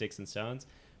thing. It sticks and stones.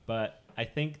 But I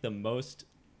think the most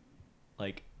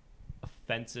like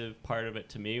offensive part of it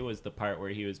to me was the part where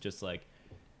he was just like,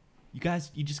 "You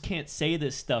guys, you just can't say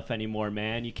this stuff anymore,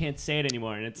 man. You can't say it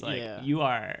anymore." And it's like Yeah. you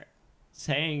are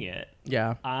saying it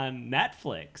Yeah. on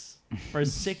Netflix for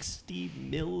 $60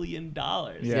 million.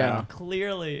 Yeah. Like,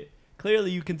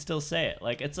 clearly you can still say it.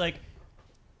 Like, it's like,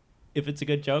 if it's a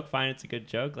good joke, fine, it's a good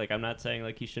joke. Like, I'm not saying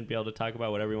like he shouldn't be able to talk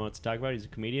about whatever he wants to talk about. He's a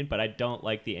comedian, but I don't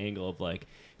like the angle of like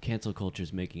cancel culture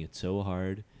is making it so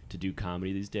hard to do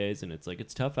comedy these days, and it's like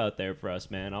it's tough out there for us,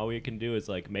 man. All we can do is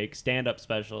like make stand-up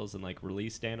specials and like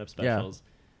release stand-up specials.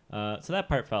 So that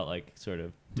part felt like sort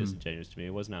of disingenuous to me.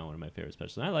 It was not one of my favorite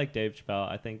specials. And I like Dave Chappelle.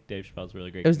 I think Dave Chappelle's a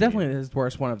really great. It was comedian. definitely his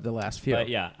worst one of the last few. But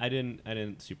yeah, I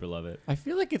didn't super love it. I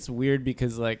feel like it's weird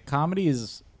because like comedy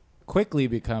is quickly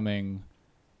becoming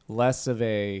less of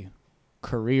a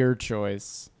career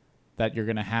choice that you're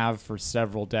going to have for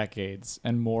several decades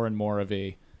and more of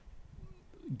a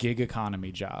gig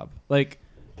economy job. Like,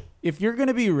 if you're going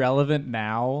to be relevant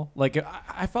now, like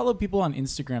I follow people on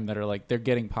Instagram that are like, they're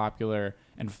getting popular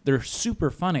and they're super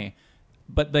funny,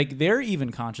 but like they're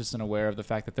even conscious and aware of the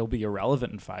fact that they'll be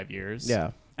irrelevant in 5 years.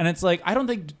 Yeah. And it's like, I don't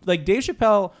think, like, Dave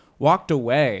Chappelle walked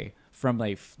away from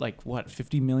like what,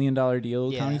 $50 million deal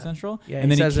with Yeah. Comedy Central? Yeah,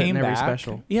 and he then says he it in came every back.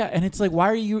 special. Yeah, and it's like, why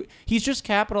are you, he's just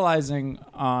capitalizing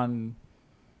on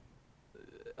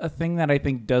a thing that I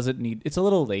think doesn't need, it's a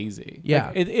little lazy. Yeah.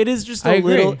 Like, it is just I a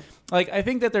agree. little, like, I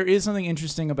think that there is something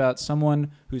interesting about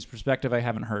someone whose perspective I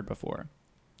haven't heard before.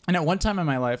 And at one time in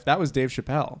my life, that was Dave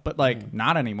Chappelle, but like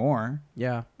not anymore.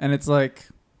 Yeah. And it's like,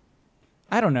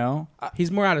 I don't know. He's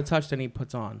more out of touch than he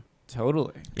puts on.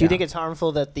 Totally. Do you think it's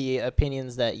harmful that the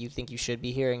opinions that you think you should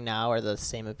be hearing now are the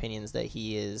same opinions that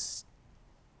he is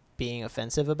being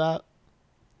offensive about?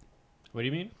 What do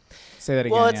you mean? Say that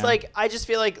again. Well, it's yeah. like, I just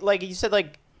feel like you said,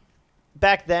 like,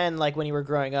 back then, like when you were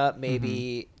growing up,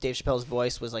 maybe Dave Chappelle's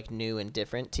voice was like new and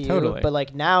different to you. Totally. But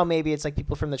like now, maybe it's like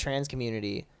people from the trans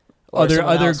community. Other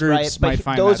someone else, groups right? But might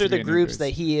find those that are to the be a new groups boost. that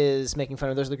he is making fun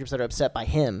of. Those are the groups that are upset by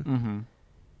him. Mm-hmm.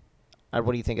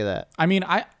 What do you think of that? I mean,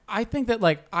 I think that,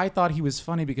 like, I thought he was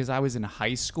funny because I was in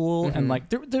high school and like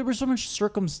there was so much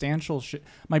circumstantial shit.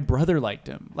 My brother liked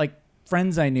him. Like,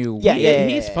 friends I knew. Yeah,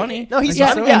 he's funny. No, he's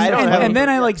Yeah, funny. Yeah, I don't have and then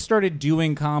I yeah. like started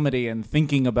doing comedy and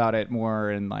thinking about it more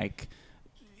and like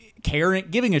caring,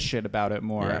 giving a shit about it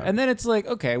more. Yeah. And then it's like,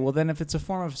 okay, well then if it's a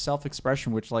form of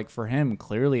self-expression, which like for him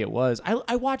clearly it was.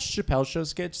 I watched Chappelle Show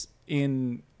skits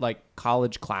in like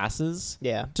college classes.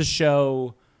 Yeah. To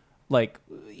show, like,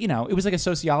 you know, it was like a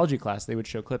sociology class. They would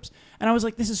show clips, and I was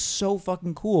like, this is so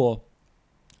fucking cool.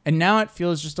 And now it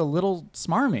feels just a little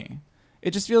smarmy.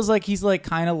 It just feels like he's like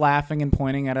kind of laughing and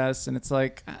pointing at us, and it's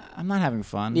like, I'm not having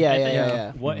fun. Yeah, I yeah, think yeah,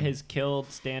 yeah. What has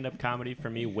killed stand-up comedy for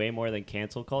me way more than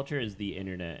cancel culture is the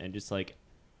internet, and just like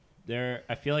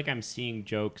I feel like I'm seeing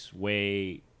jokes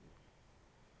way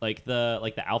like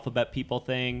the alphabet people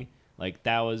thing, like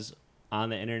that was on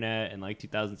the internet in like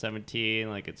 2017.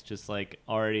 Like it's just like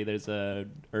already there's a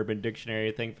Urban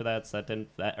Dictionary thing for that. So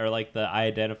or like the I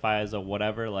identify as a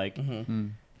whatever. Like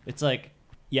it's like,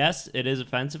 yes, it is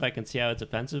offensive. I can see how it's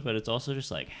offensive, but it's also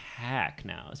just like hack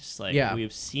now. It's just like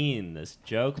we've seen this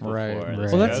joke before. Right, This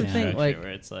right. Well, that's the joke thing, structure like-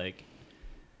 where it's like,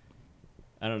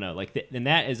 I don't know, like, and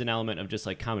that is an element of just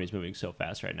like comedy's moving so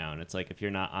fast right now, and it's like if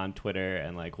you're not on Twitter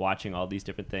and like watching all these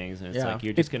different things, and it's Yeah. like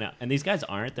you're just gonna, and these guys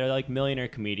aren't, they're like millionaire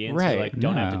comedians Right, who like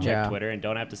don't have to no. check Yeah. Twitter and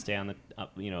don't have to stay on the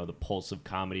the pulse of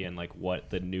comedy and like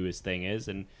what the newest thing is,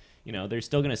 and they're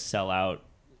still gonna sell out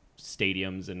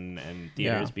stadiums and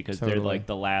theaters Yeah, because totally. they're like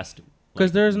the last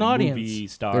 'Cause there's an movie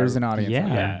audience. star. There's an audience. Yeah.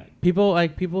 Yeah. People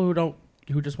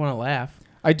who just want to laugh.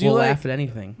 I do will like laugh at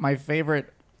anything. my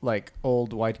favorite like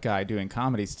old white guy doing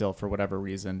comedy still for whatever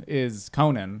reason is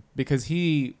Conan, because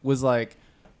he was like,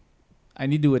 I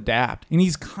need to adapt, and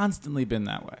he's constantly been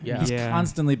that way. Yeah. He's Yeah.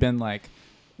 constantly been like,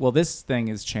 well, this thing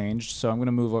has changed, so I'm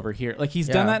gonna move over here. Like he's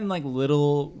done Yeah. that in like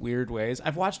little weird ways.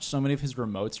 I've watched so many of his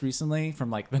remotes recently from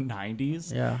like the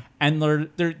 90s. Yeah. And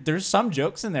there's some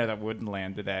jokes in there that wouldn't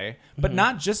land today, but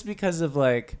not just because of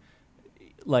like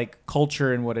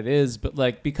culture and what it is, but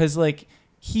like because like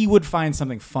he would find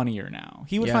something funnier now.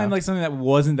 He would Yeah. find like something that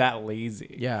wasn't that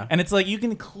lazy. Yeah. And it's like you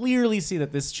can clearly see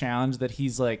that this challenge that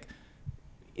he's like,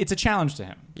 it's a challenge to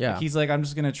him. Yeah. Like, he's like, I'm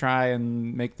just gonna try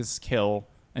and make this kill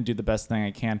and do the best thing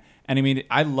I can. And I mean,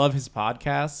 I love his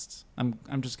podcast.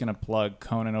 I'm just gonna plug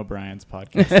Conan O'Brien's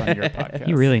podcast on your podcast.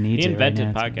 You really need He to.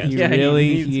 invented right now. podcasts. He Yeah, he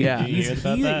really, needs- yeah. Did you hear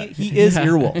about that? he is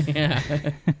Earwolf. Yeah.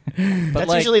 That's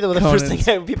like, usually the first Conan's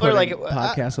thing people are like, putting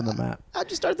podcast on the map. How'd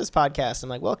you start this podcast? I'm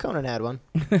like, well, Conan had one.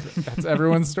 That's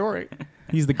everyone's story.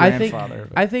 He's the I think grandfather. of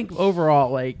it. I think overall,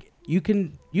 like you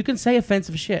can say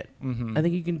offensive shit. Mhm. I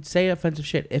think you can say offensive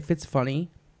shit if it's funny,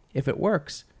 if it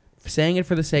works. Saying it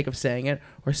for the sake of saying it,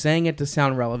 or saying it to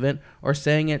sound relevant, or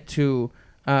saying it to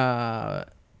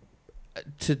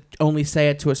only say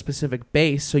it to a specific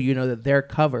base, so you know that they're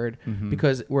covered. Mhm.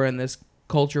 Because we're in this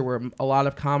culture where a lot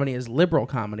of comedy is liberal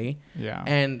comedy, Yeah.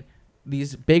 and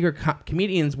these bigger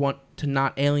comedians want to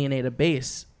not alienate a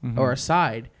base Mhm. or a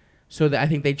side, so that I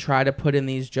think they try to put in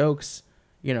these jokes,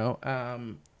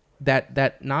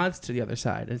 that nods to the other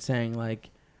side and saying like,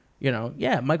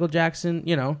 yeah, Michael Jackson,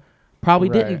 probably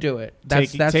Right. didn't do it.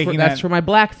 That's Taking for, that- that's for my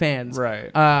black fans. Right.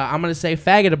 I'm gonna say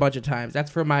faggot a bunch of times. That's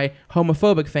for my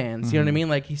homophobic fans. You know what I Mhm. mean?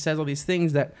 Like he says all these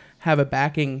things that have a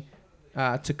backing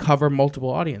to cover multiple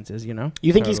audiences. You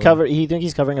think Totally.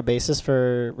 he's covering a basis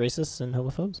for racists and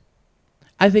homophobes?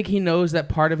 I think he knows that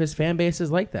part of his fan base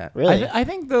is like that. Really? I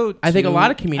think though. I think a too-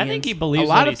 lot of comedians. I think he believes a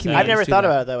lot what of he says. comedians I've never do thought that.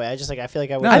 about it that way. I just like I feel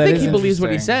like I would. No, I that think is he believes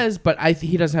what he interesting. says, but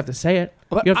he doesn't have to say it.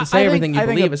 But You have to I say think- everything you I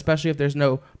think believe, a- especially if there's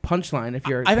no punchline. If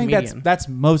you're, a I think comedian. that's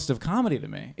most of comedy to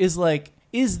me. Is like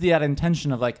is that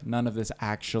intention of like none of this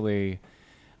actually,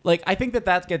 like I think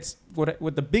that gets what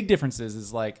the big difference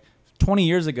is like 20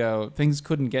 years ago things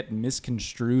couldn't get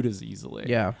misconstrued as easily.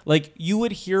 Yeah. Like you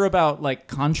would hear about like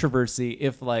controversy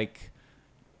if like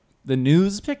the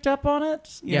news picked up on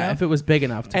it. you yeah. know? If it was big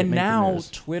enough to And make the now news.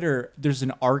 Twitter, there's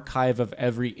an archive of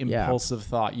every impulsive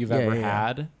thought you've Yeah, ever yeah.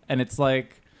 had, and it's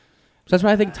like. So that's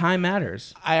why I think time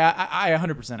matters. I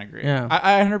 100% agree. Yeah.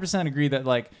 I 100% agree that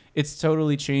like it's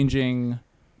totally changing.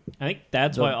 I think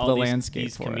that's The- why all the these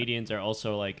landscape for it. comedians are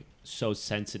also like so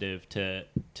sensitive to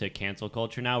cancel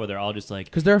culture now, where they're all just like,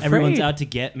 'Cause they're everyone's afraid. out to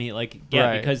get me. Like, yeah,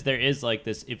 Right. because there is like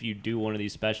this. If you do one of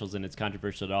these specials and it's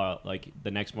controversial at all, like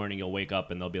the next morning you'll wake up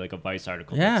and there'll be like a Vice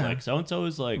article that's Yeah. like so and so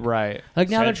is like, Right. Like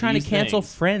now said they're trying to these cancel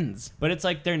things. Friends. But it's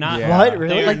like they're not. Yeah. What?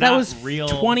 Really? They're Like that not was real.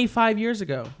 25 years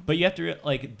ago. But you have to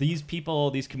like these people,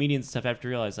 these comedians and stuff have to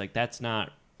realize like that's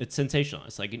not. It's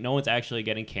sensationalist. Like no one's actually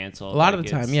getting canceled. A lot Like, of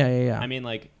the time, it's- yeah. I mean,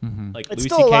 like It's Louis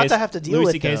still a lot CK 's to have to deal Louis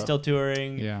with, CK is though. still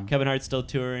touring. Yeah. Kevin Hart's still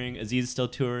touring. Aziz is still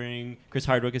touring. Chris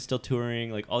Hardwick is still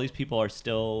touring. Like all these people are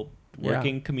still Yeah.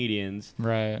 working comedians,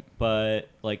 Right. but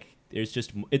like there's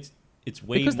just it's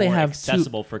way Because more they have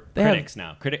accessible for they have- critics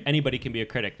now. Anybody can be a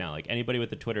critic now. Like anybody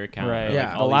with a Twitter account. Right. or, Yeah.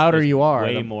 like, The all these- louder there's you are,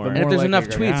 way the more. And more if there's likely enough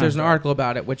you're gonna tweets, there's an cancel. article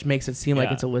about it, which makes it seem like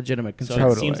Yeah. it's a legitimate So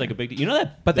concern. it seems like a big deal. You know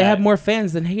that, But they that have more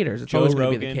fans than haters. It's Joe always going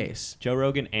Rogan, to be the case. Joe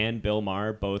Rogan and Bill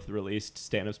Maher both released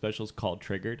stand-up specials called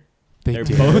Triggered. They They're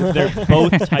did.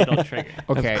 both titled Triggered.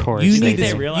 Okay. course You they need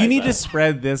did. to Realize you need to that.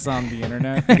 spread this on the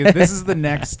internet because this is the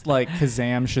next like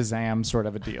Kazam Shazam sort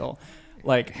of a deal.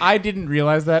 Like I didn't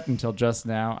realize that until just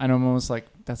now, and I'm almost like,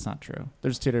 that's not true.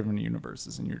 There's two different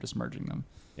universes, and you're just merging them.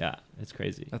 Yeah, it's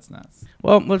crazy. That's nuts.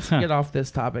 Well, let's get off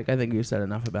this topic. I think we've said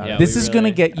enough about Yeah, it. This we is really-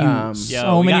 gonna get you Yeah,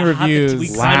 so we many got hot- reviews. we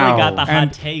finally got the hot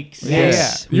And- takes.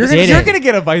 Yes. Yeah. You're We gonna, did you're it. gonna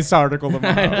get a Vice article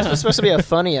tomorrow. This was supposed to be a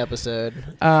funny episode.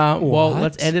 Well, What?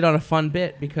 let's end it on a fun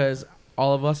bit because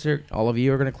all of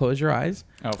you are going to close your eyes.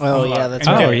 Oh, yeah, that's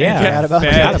right. And Oh, yeah. Forgot about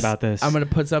fed. that. Forgot about this. I'm going to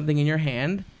put something in your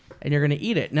hand, and you're going to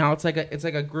eat it. Now it's like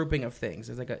a grouping of things.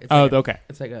 It's like a. It's Oh, like a, okay.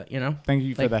 It's like a Thank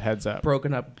you for like that heads up.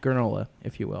 broken up granola,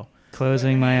 if you will.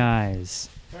 Closing my eyes.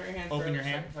 Open your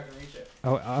hand. If I can reach it.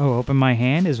 Oh, open my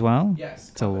hand as well? Yes.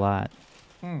 It's a lot.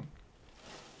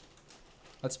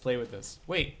 Let's play with this.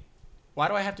 Wait, why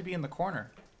do I have to be in the corner?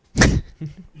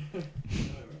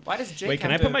 Why does Jake? Wait,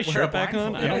 can I have put to my wear a shirt back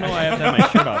on? blindfold? I don't know why I have to have my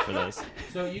shirt off for this.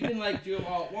 So you can like do them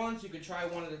all at once. You can try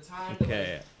one at a time.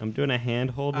 Okay, I'm doing a hand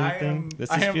holding I am, thing.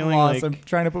 This I is am feeling lost. like I'm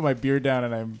trying to put my beard down,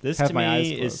 and I'm this have to my eyes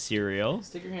me is closed. cereal.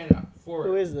 Stick your hand up forward.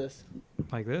 Who is this?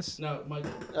 Like this? No, Michael.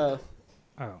 Oh,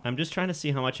 Oh. I'm just trying to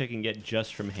see how much I can get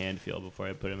just from hand feel before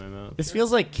I put it in my mouth. This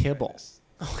feels like kibble.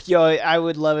 yo, I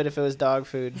would love it if it was dog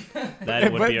food.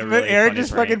 That would but be a but really Aaron funny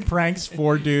just prank. fucking pranks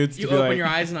four dudes You to be open like, your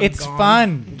eyes and I'm it's gone."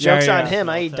 fun. Jokes Yeah, on yeah. him.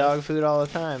 I eat Small dog food all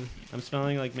the time. I'm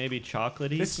smelling like maybe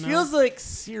chocolatey. This smell. feels like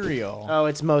cereal. Oh,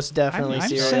 it's most definitely I'm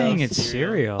cereal. saying it's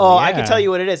cereal. Oh, I yeah. can tell you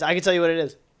what it is. I can tell you what it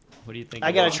is. What do you think? I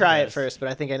of gotta all try it this? first, but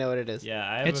I think I know what it is. Yeah,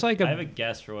 I have It's a, like I a- have a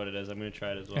guess for what it is. I'm gonna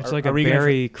try it as well. It's like Are a we gonna-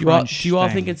 berry Do you all, crunch do you all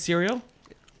thing. think it's cereal?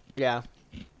 Yeah,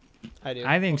 I do.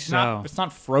 I think It's so. not. It's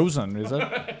not frozen, is it?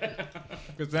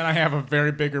 Because then I have a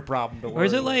very bigger problem to worry. Or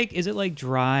is it with. like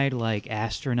dried like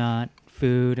astronaut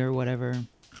food or whatever?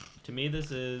 To me,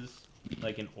 this is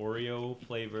like an Oreo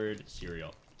flavored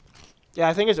cereal. Yeah,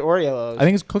 I think it's Oreos. I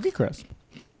think it's Cookie Crisp.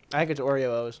 I think it's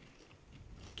Oreos.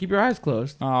 Keep your eyes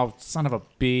closed. Oh, son of a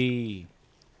bee!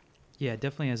 Yeah, it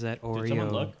definitely has that Oreo. Did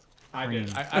someone look? I Cream.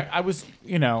 did. I was,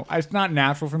 it's not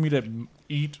natural for me to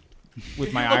eat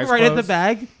with my eyes right at closed. the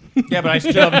bag. Yeah, but I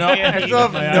still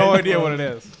have no idea what it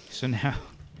is. So now,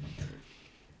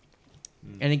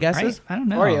 Any guesses? I don't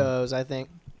know. Oreos, I think.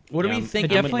 What do Yeah, we I'm- think?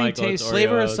 It I'm If with definitely Michael, it's tastes-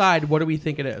 flavor Oreos. aside, what do we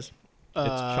think it is?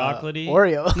 chocolatey?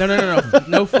 Oreo. No.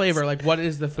 No flavor. Like, what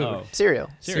is the food? Oh. Cereal.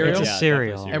 Cereal? It's a Yeah,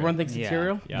 cereal. definitely Everyone thinks it's Yeah.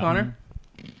 cereal. Yeah. Connor.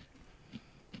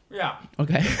 Yeah.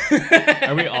 Okay.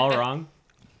 Are we all wrong?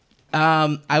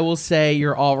 I will say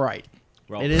you're all right.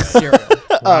 We're all It is cereal.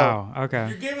 Wow.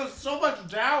 Okay. gave us so much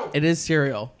doubt. It is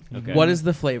cereal. Okay. What is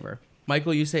the flavor?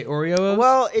 Michael, you say Oreos?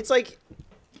 Well, it's like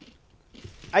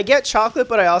I get chocolate,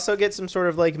 but I also get some sort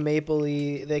of like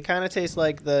mapley. They kind of taste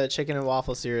like the chicken and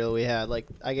waffle cereal we had. Like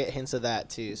I get hints of that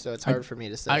too, so it's hard for me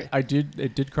to say. I did.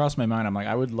 It did cross my mind. I'm like,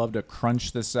 I would love to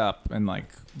crunch this up and like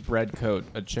bread coat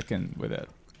a chicken with it.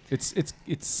 It's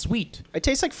sweet. It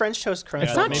tastes like French toast crunch.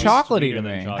 It's not maybe chocolatey sweeter to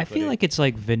than me. I chocolatey. feel like it's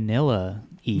like vanilla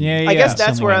Yeah, I guess yeah.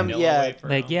 that's where somewhere. I'm. Yeah,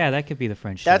 Like, yeah, that could be the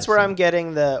French that's toast. where I'm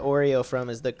getting the Oreo from.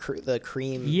 Is the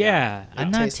cream? Yeah, It I'm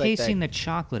not tastes like that. tasting the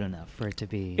chocolate enough for it to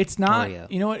be. It's not.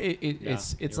 Oreo. You know what?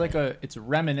 It's you're like it's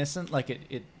reminiscent. Like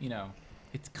it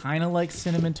it's kind of like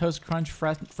Cinnamon Toast Crunch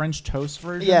French toast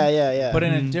version. Yeah. But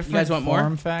in a Mm. You different guys want more?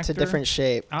 form it's factor. a different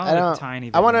shape. I'll I have a don't. tiny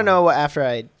I bit want to more. know what after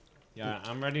I, Yeah,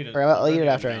 I'm ready to. or I'll eat it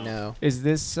after I know. Is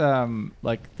this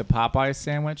like the Popeye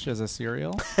sandwich as a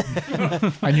cereal?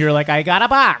 And you're like, I got a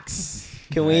box.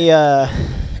 Can we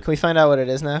find out what it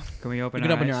is now? Can we open? You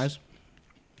can open your eyes.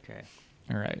 Okay.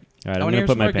 All right. All right, I I'm wanna gonna hear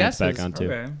put some my more pants back guesses. on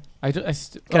too. Okay.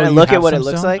 Can I you look at have what it some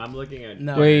looks still? like? I'm looking at.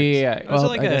 No. Wait, yeah. Was it Well,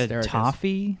 like I guess a Derek is.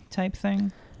 toffee type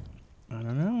thing? I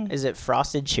don't know. Is it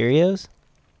frosted Cheerios?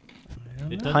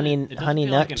 It doesn't- Honey it doesn't honey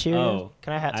feel nut like an Cheerios? O.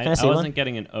 Can I I see wasn't one?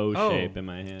 getting an O Oh. shape in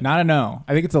my hand. Not a no.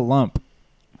 I think it's a lump.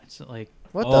 It's like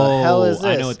What oh, the hell is this?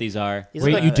 I know what these are. These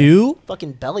Wait, look you like do?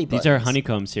 fucking belly buttons. These are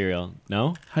honeycomb cereal.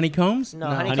 No, Honeycombs? No,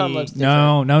 honeycomb looks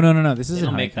different. No. This they isn't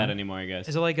don't make that honeycomb. anymore. I guess.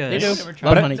 is it like a They do. never Love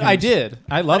tried it. honeycombs. I did.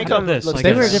 I love Honeycomb this looks like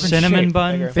They a were a different cinnamon shape.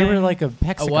 bun. Bigger. They were thing? like a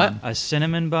hexagon. what? A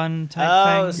cinnamon bun type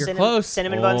Oh, thing. You're close.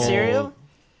 Cinnamon bun Oh. cereal.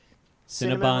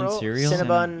 Cinnabon roll? cereal?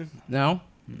 Cinnabon. No?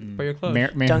 But you're close.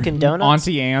 Dunkin' Donuts?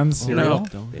 Auntie Anne's cereal.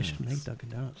 No. They should make Dunkin'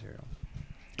 Donuts cereal.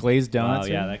 Glazed Wow, donuts.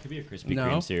 yeah, that could be a Krispy No.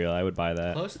 Kreme cereal. I would buy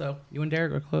that. Close, though. You and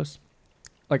Derek are close.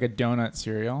 Like a donut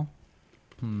cereal.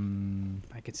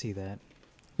 I could see that.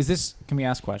 Is this? Can we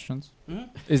ask questions? Mhm.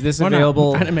 Is this Why not?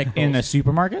 available I didn't make in a rules.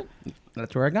 supermarket?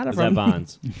 That's where I got it Is that from.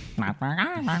 Bonds?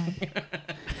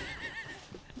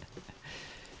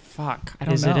 Fuck, I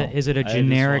don't Is know. it a I just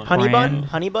generic want- Honey bun? brand?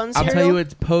 Honey bun I'll cereal? tell you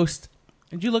it's post.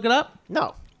 Did you look it up?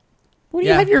 No. What do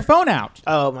Yeah. you have your phone out?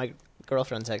 Oh, my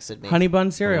girlfriend texted me. Honey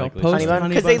bun cereal. Likely. Post Honey bun?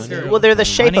 honey Because bun they, cereal. well, they're the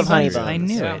shape of honey buns, buns. I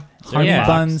knew Yeah. it. Honey Yeah.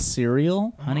 bun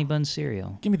cereal? Honey bun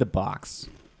cereal. Give me the box.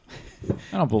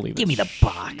 I don't believe it. Give me the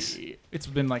box. It's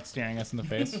been like staring us in the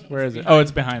face. Where is it? Oh,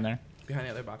 it's behind there. behind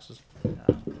the other boxes.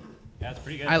 Yeah, it's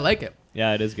pretty good. I like it.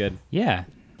 Yeah, it is good. Yeah,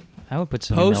 I would put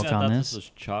some Post- milk I on thought this.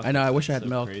 was chocolate. I know, I wish I That's had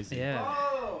so milk. Crazy. Yeah,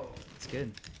 it's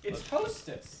good. It's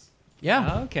Hostess.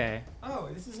 Yeah. Okay, Oh,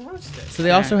 this is Hostess. So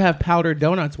they also have powdered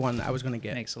donuts. One that I was gonna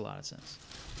get. makes a lot of sense.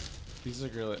 These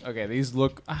look really okay. These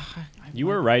look. You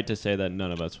were right to say that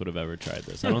none of us would have ever tried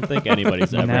this. I don't think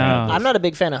anybody's ever No. had this. I'm not a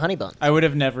big fan of honey bun. I would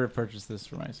have never purchased this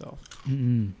for myself.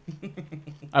 Mm-mm.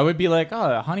 I would be like,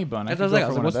 oh, a honey bun. I That's could what go I was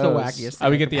for like, one what's of the those. wackiest thing I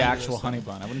would I get could the put on actual this? honey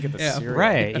bun. I wouldn't get the Yeah. cereal.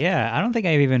 Right? Yeah, I don't think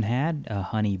I've even had a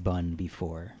honey bun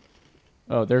before.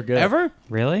 Oh, they're good. Ever?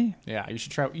 Really? Yeah, you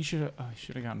should try. You should. Oh, you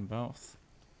should have gotten both.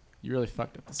 You really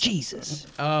fucked up. This Jesus.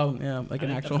 Oh yeah, like an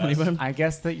actual honey bun. I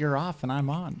guess that you're off and I'm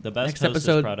on. The best Next Hostess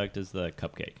episode- product is the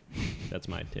cupcake. That's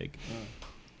my take.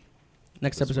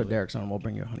 Next episode, Derek's on. We'll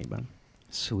bring you a honey bun.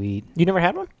 Sweet. You never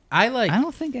had one? I like. I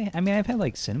don't think I mean, I've had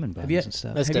like cinnamon buns you- and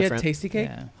stuff. That's have you had different. tasty cake?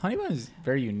 Yeah. Honey bun is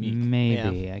very unique.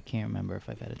 Maybe I can't remember if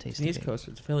I've had a It's tasty an East cake. Coast.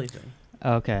 It's a Philly thing,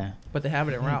 Okay, but they have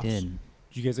it at I Ralph's. did.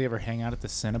 Did you guys ever hang out at the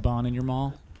Cinnabon in your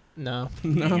mall? No.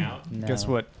 No. No. Guess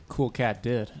what? Cool Cat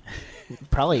did.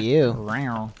 Probably you.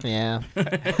 Wow. Yeah.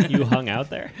 You hung out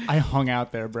there? I hung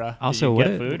out there, bruh. Also, Did you what?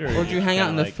 get food, Or did you hang out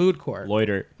in the food court?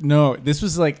 Loiter. No, this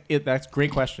was like it. That's a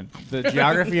great question. The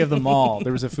geography of the mall.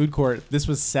 There was a food court. This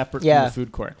was separate Yeah. from the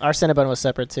food court, Our Cinnabon was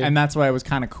separate too. and that's why it was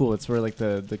kind of cool. It's where like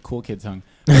the cool kids hung.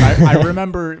 But I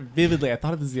remember vividly. I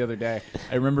thought of this the other day.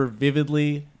 I remember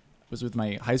vividly. Was with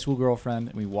my high school girlfriend,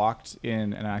 and we walked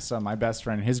in, and I saw my best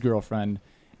friend and his girlfriend,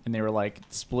 and they were like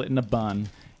splitting a bun,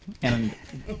 and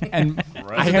I That's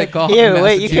what they had, call it Ew, in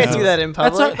wait, you can't Massachusetts. do that in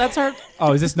public. that's our.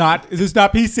 Oh, is this not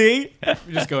PC?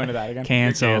 We just go into that again.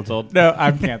 Canceled. No,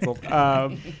 I'm canceled.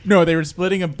 No, they were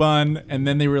splitting a bun, and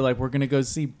then they were like, "We're gonna go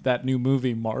see that new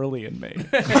movie, Marley and Me."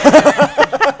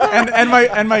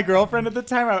 and my girlfriend at the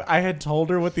time, I had told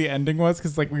her what the ending was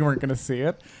because like we weren't gonna see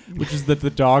it, which is that the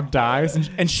dog dies,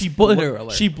 and she Spoiler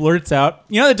alert. she blurts out,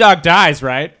 "You know the dog dies,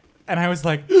 right?" And I was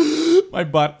like, my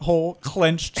butthole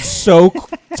clenched so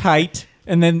tight,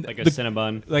 and then Like a the-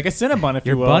 Cinnabon. like a Cinnabon, if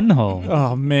Your you will. bunhole.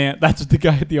 Oh man, that's what the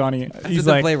guy at the audience. He's what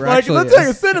the like, flavor actually let's take a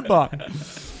is."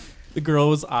 Cinnabon. The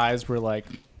girl's eyes were like,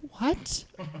 what?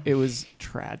 It was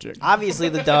tragic. Obviously,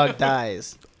 the dog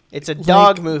dies. It's a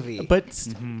dog movie. But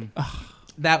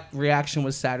That reaction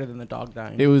was sadder than the dog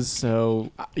dying. it was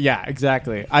so. Yeah,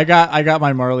 exactly. I got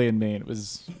my Marley and Me. And it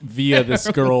was via this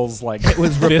girl's like It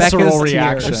was visceral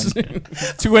Rebecca's reaction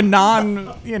to a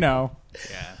non.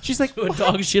 She's like, a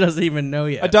dog she doesn't even know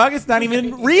yet. a dog is not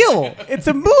even real. It's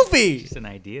a movie Just an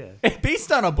idea.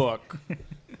 based on a book,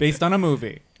 based on a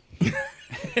movie,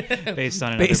 Based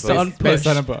on another Based book. on based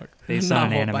on a Push. book. Based on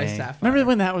an Novel by anime. Sapphire. Remember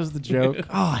when that was the joke?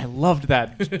 Oh, I loved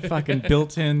that fucking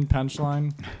built-in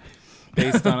punchline.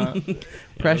 based on a.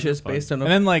 Precious fun. based on a.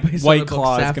 And then like based on White the book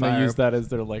Claw is gonna Sapphire. use that as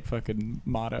their like fucking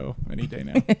motto any day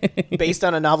now. Based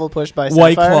on a novel pushed by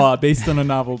White Sapphire. Claw based on a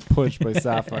novel pushed by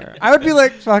Sapphire. I would be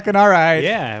like fucking all right.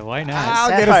 Yeah, why not? I'll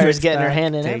get a Sapphire's six getting her pack.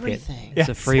 hand in Take it. everything. It's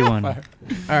a free one. Sapphire.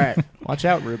 All right. Watch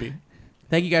out, Ruby.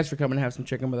 Thank you guys for coming to have some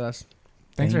chicken with us.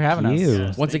 Thanks for Thank having you.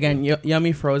 us. Once again,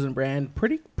 yummy frozen brand.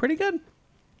 Pretty good.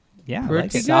 Yeah, I Pretty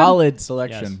like good. it. Solid Yes,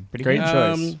 selection. pretty Great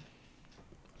good. choice.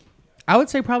 I would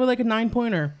say probably like a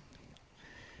 9-pointer.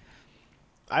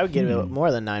 I would give it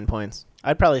more than 9 points.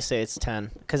 I'd probably say it's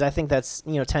 10 because I think that's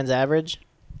 10's average.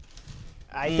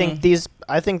 I think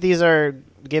these are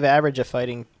give average a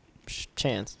fighting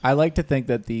chance. I like to think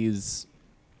that these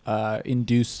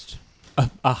induced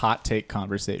a hot take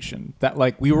conversation. That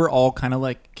like we were all kind of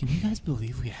like, can you guys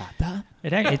believe we had that?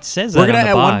 It says We're that gonna on the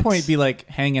at one box. point be like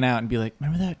hanging out and be like,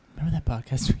 remember that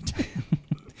podcast we did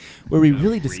where we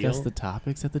really discussed Real? the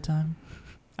topics at the time?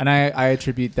 And I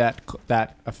attribute that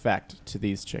effect to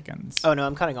these chickens. Oh no,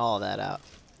 I'm cutting all of that out.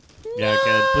 Yeah,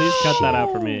 good. Please cut that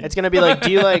out for me. It's gonna be like,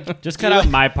 do you like Just do cut you out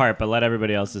like- my part, but let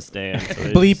everybody else's stay in. So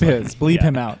they bleep just, like- his, bleep yeah.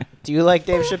 him out. Do you like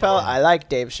Dave Chappelle? I like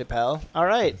Dave Chappelle. All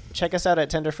right, check us out at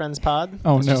Tender Friends Pod.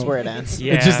 Oh, That's just no. where it ends.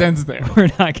 Yeah, It just ends there. We're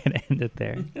not gonna end it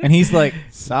there. And he's like,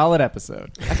 solid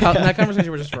episode. That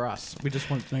conversation was just for us. We just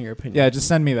wanted to know your opinion. Yeah, just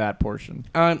send me that portion.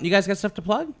 You guys got stuff to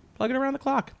plug? Plug it around the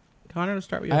clock. Connor, to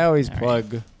start with you. I always All right.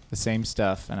 plug the same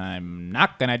stuff, and I'm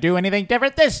not gonna do anything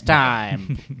different this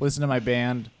time. Listen to my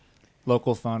band,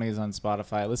 Local Phonies on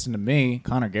Spotify. Listen to me,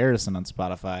 Connor Garrison on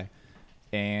Spotify,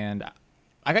 and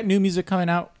I got new music coming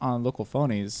out on Local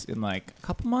Phonies in like a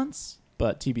couple months,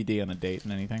 but TBD on a date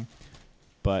and anything.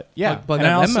 But yeah, Plug and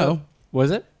that I also- Venmo.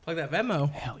 Was it? Plug that Venmo.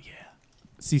 Hell yeah.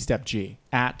 C Step G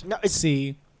at No, it's-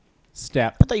 C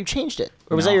Step. I thought you changed it,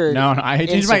 or was that your No, I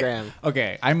changed Instagram? my.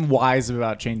 Okay, I'm wise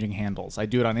about changing handles. I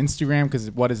do it on Instagram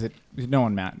because what is it? No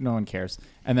one cares.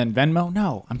 And then Venmo,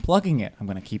 no, I'm plugging it. I'm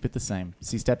gonna keep it the same.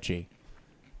 C Step G.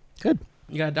 Good.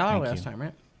 You got $1 Thank last you. time,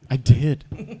 right? I did.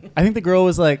 I think the girl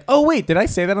was like, "Oh wait, did I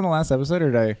say that on the last episode,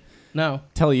 or did I No.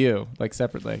 tell you like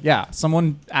separately?" Yeah,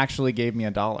 someone actually gave me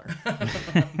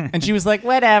 $1, and she was like,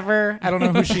 "Whatever." I don't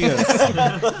know who she is,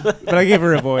 but I gave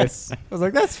her a voice. I was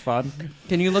like, "That's fun."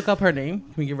 Can you look up her name?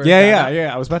 Can we give her a Yeah, shout yeah, out?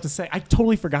 yeah. I was about to say, I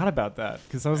totally forgot about that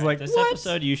because I was like, This "What?"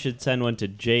 episode, you should send one to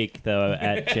Jake though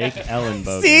at Jake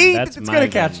Ellenbogen. See, That's it's my gonna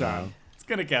catch Venmo. on. It's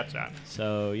gonna catch on.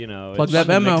 So Plug it's that just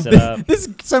Venmo. Mix it up. This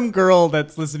some girl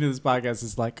that's listening to this podcast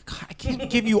is like, "God, I can't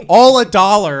give you all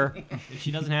 $1.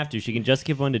 She doesn't have to. She can just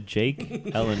give one to Jake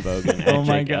Ellenbogen. Oh at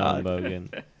my Jake God.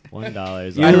 Ellenbogen. $1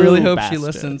 is I all. really hope she Bastard.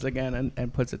 listens again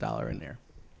and puts $1 in there.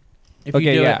 If Okay,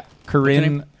 you do yeah, it,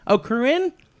 Corinne. oh,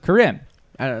 Corinne? Corinne.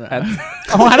 I don't know.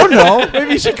 Oh, I don't know.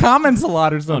 Maybe she comments a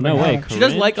lot or Oh something. no way! She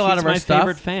does Corinne? like a lot She's of our my stuff.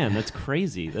 favorite fan. That's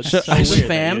crazy. That's Sh- so she's a weird that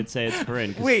fan? you would say it's Corinne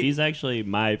because Wait. she's actually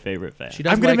my favorite fan. She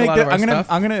does I'm gonna like make a lot that. of our stuff.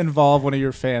 I'm gonna involve one of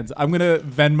your fans. I'm gonna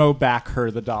Venmo back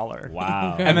her the $1.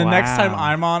 Wow. And then next time Wow.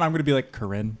 I'm on, I'm gonna be like,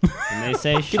 Corinne. And they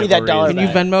say Give me that chivalry is $1 Can you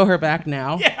back. Venmo her back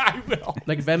now? yeah, I will.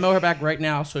 Like Venmo her back right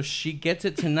now so she gets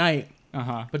it tonight, Uh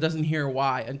huh. but doesn't hear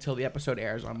why until the episode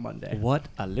airs on Monday. What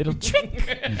a little trick.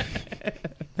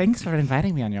 Thanks for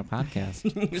inviting me on your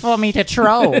podcast. For me to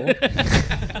troll.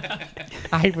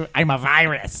 I'm a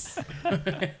virus.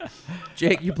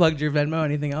 Jake, you plugged your Venmo.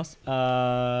 Anything else?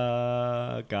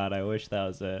 God, I wish that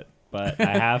was it. But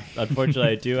I have,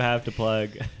 unfortunately, I do have to plug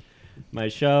my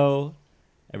show,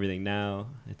 Everything Now.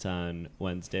 It's on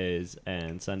Wednesdays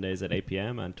and Sundays at 8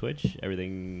 p.m. on Twitch.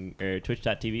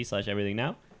 Twitch.tv/Everything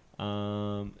Now.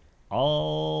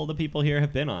 All the people here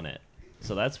have been on it,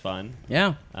 so that's fun.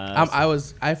 Yeah. So-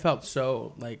 I felt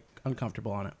so like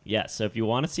uncomfortable on it. Yeah, so if you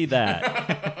want to see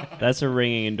that, that's a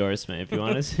ringing endorsement. If you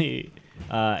want to see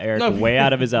Eric No. way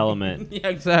out of his element, Yeah,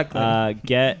 exactly.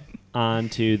 get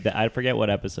onto the, I forget what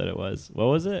episode it was. What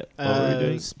was it? What were we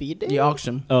doing? Speed date? the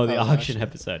auction. Oh, the the auction auction.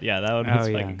 episode. Yeah, that one Oh, was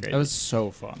yeah. fucking great. That was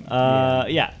so fun.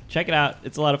 Yeah, check it out.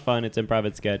 It's a lot of fun. It's improv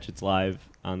and sketch. It's live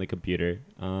on the computer.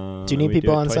 Do you need we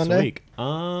people it on twice a Sunday? week.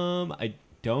 I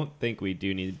don't think we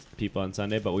do need people on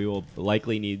Sunday, but we will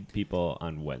likely need people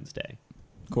on Wednesday.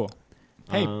 Cool.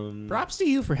 Hey, Um, props to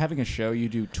you for having a show you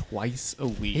do twice a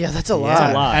week. Yeah, that's a Yeah. lot.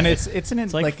 It's a lot. And it's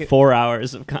It's like 4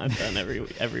 hours of content every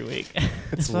week.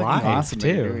 It's fucking live awesome that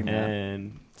you're too. doing that.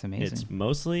 And It's amazing. it's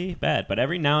mostly bad, but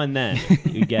every now and then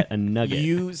you get a nugget.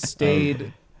 You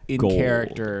stayed in gold.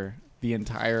 character the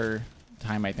entire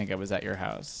time I think I was at your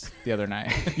house the other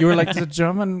night. You were like the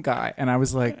German guy, and I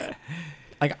was like,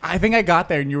 Like, I think I got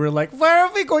there and you were like, where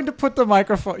are we going to put the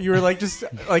microphone? You were like, just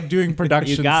like doing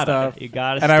production You got stuff. it. You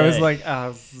got it. And I was like, oh,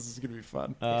 this is going to be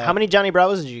fun. How many Johnny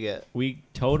Bravos did you get? We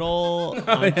total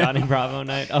on Johnny Bravo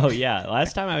night. Oh yeah,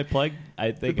 last time I plugged,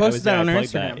 I think I was posted that there. on I our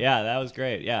plugged that. Instagram. Yeah, that was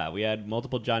great. Yeah, we had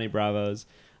multiple Johnny Bravos.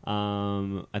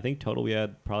 I think total we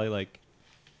had probably like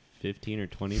 15 or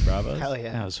 20 Bravos. Hell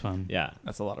yeah. That was fun. Yeah.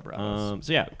 That's a lot of bravos.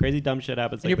 So yeah, crazy dumb shit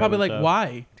happens. And you're probably like, that.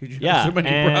 why did you Yeah, have so many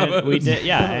and Bravos? we did.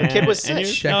 Yeah, The kid was and sick.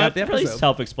 you're- Check no, out the it's really episode.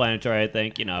 self-explanatory. I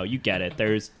think you get it.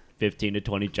 There's 15 to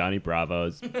 20 Johnny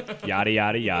Bravos, yada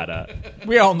yada yada.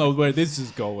 We all know where this is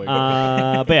going.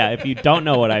 But yeah, if you don't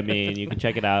know what I mean, you can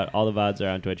check it out. All the VODs are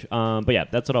on Twitch. But yeah,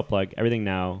 that's what I'll plug. Everything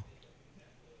Now,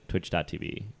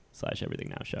 twitch.tv/Everything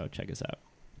Now Show. Check us out.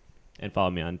 And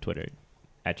follow me on Twitter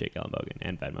at Jake Ellenbogen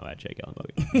and Venmo at Jake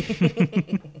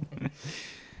Ellenbogen.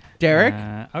 Derek?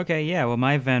 Okay, yeah. Well,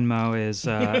 my Venmo is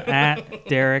at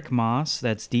Derek Moss.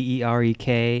 That's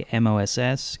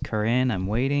DerekMoss. Corinne, I'm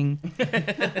waiting.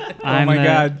 Oh my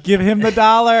God. Give him the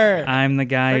dollar. I'm the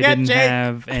guy who Forget didn't Jake.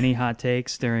 have any hot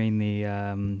takes during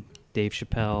the Dave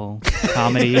Chappelle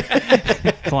comedy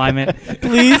climate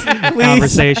Please.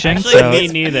 conversation. Actually, So me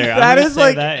neither. That I'm gonna is say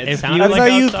like- that. It if sounded you- That's like how I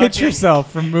was you talking. pitch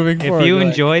yourself from moving forward. if you You're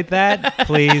like, enjoyed that,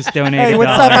 please donate Hey, a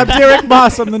what's dollar. up? I'm Derek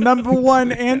Moss. I'm the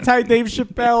 #1 anti-Dave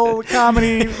Chappelle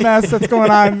comedy mess that's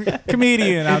going on.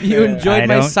 Comedian out If you there. enjoyed I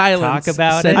my don't silence, talk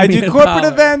about send it. I me do a corporate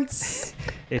dollar. events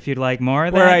If you'd like more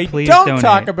of where that, I please don't donate.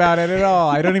 talk about it at all.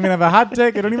 I don't even have a hot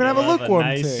take. I don't even have a Have lukewarm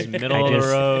nice take. middle I of the just-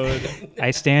 road.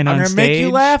 I stand I'm on gonna stage. make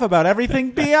you laugh about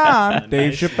everything beyond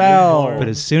Dave Nice Chappelle. But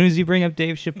as soon as you bring up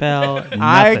Dave Chappelle,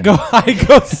 I nothing.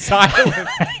 go silent.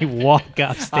 I walk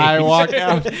off stage. I walk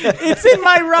out. It's in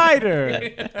my rider.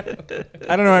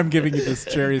 I don't know why I'm giving you this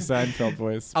Jerry Seinfeld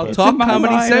voice. I'll but- talk my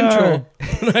Comedy rider. Central,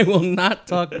 but I will not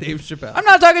talk Dave Chappelle. I'm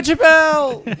not talking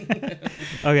Chappelle.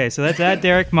 Okay, so that's at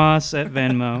Derek Moss at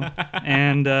Venmo.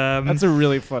 And That's a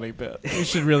really funny bit. We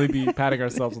should really be patting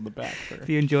ourselves on the back for. if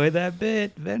you enjoyed that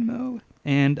bit, Venmo.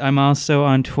 And I'm also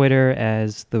on Twitter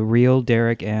as the real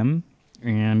Derek M.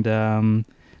 And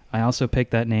I also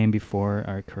picked that name before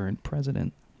our current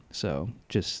president. So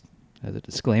just as a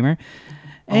disclaimer.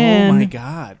 And Oh my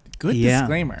God! Good Yeah.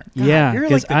 disclaimer. God, Yeah, you're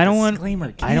 'cause like the I don't want-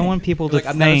 disclaimer I don't want people to Like,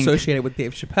 I'm not think. associated with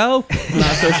Dave Chappelle. I'm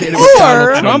not associated with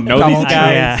Donald Trump. know Donald these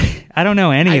Trump. guys. Yeah, I don't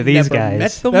know any I've of these never guys.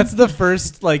 met them. That's the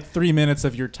first like 3 minutes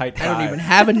of your tight I don't five. even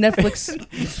have a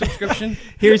Netflix subscription.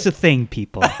 Here's the thing,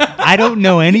 people. I don't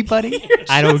know anybody.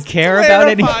 I don't care about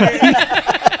anybody.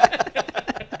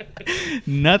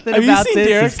 Nothing Have you about seen this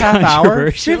Derek's is half hour?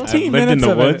 controversial. 15 I've lived in minutes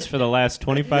the of woods it. for the last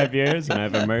 25 years, and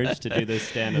I've emerged to do this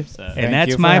stand-up set. Thank And that's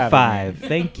you for my having 5.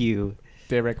 Thank you.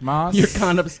 Derek Moss.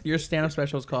 Your stand-up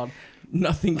special is called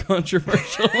Nothing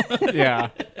Controversial. yeah,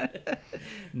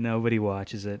 Nobody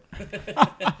watches it.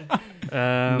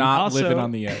 not also, living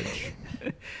on the edge.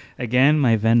 Again,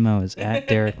 my Venmo is at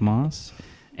Derek Moss,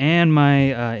 and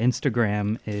my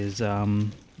Instagram is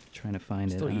trying to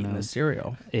find Still it. I don't eating know. the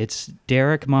cereal. It's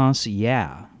Derek Moss.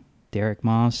 Yeah, Derek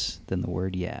Moss. Then the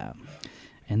word yeah,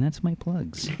 and that's my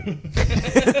plugs.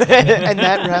 And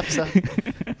that wraps up.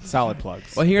 Solid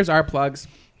plugs. Well, here's our plugs.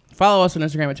 Follow us on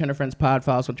Instagram at TenderFriendsPod.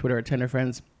 Follow us on Twitter at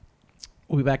TenderFriends.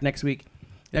 We'll be back next week.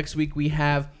 Next week we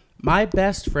have my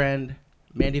best friend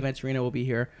Mandy Venturino will be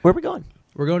here. Where are we going?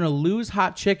 We're going to Lou's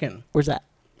Hot Chicken Where's that?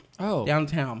 Oh,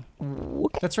 downtown.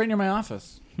 that's right near my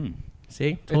office.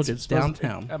 See, told you it's supposed-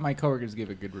 downtown. my coworkers gave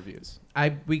it good reviews.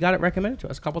 We got it recommended to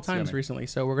us a couple times Yummy. recently,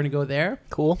 so we're gonna go there.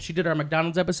 Cool. She did our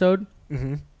McDonald's episode,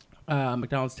 Mm-hmm.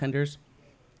 McDonald's tenders.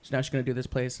 So now she's gonna do this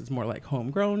place. It's more like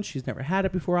homegrown. She's never had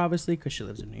it before, obviously, because she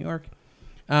lives in New York.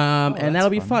 And that's that'll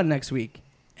be fun. fun next week.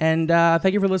 And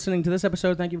thank you for listening to this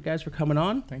episode. Thank you guys for coming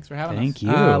on. Thanks for having Thank us.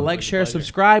 you. Like, share,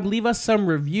 subscribe. Leave us some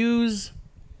reviews.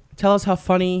 Tell us how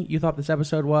funny you thought this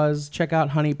episode was. Check out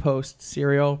Honey Post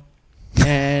cereal.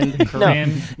 And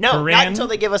Corinne, No, Corinne, not until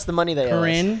they give us the money they owe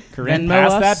us. Corinne, Venmo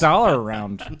pass us. that dollar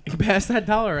around. Pass that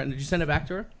dollar. And did you send it back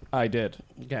to her? I did,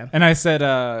 Okay. and I said,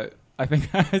 I think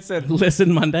I said.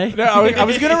 Listen Monday. No, I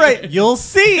was gonna write. You'll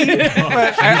see,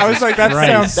 but I was like, that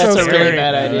sounds That's so a really scary.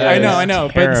 bad idea. I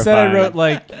know. But instead, I Terrifying. wrote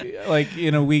like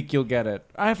in a week you'll get it.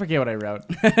 I forget what I wrote.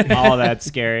 All that's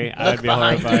scary. I would be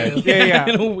horrified. Yeah.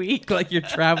 In a week, like you're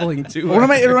traveling to. One of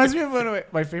my, it reminds me of one of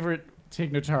my favorite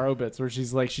Tig Notaro bits, where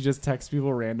she's like, she just texts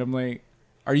people randomly.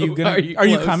 Are you gonna? Are you Are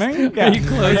you close? coming? Are you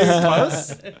close?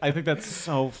 close? I think that's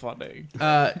so funny.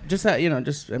 Just that,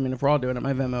 I mean, if we're all doing it,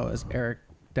 my Venmo is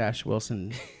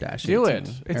Eric-Wilson -18. Do it.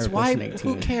 It's Eric why. Wilson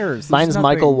Who 18. cares? Mine's There's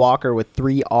Michael nothing- Walker with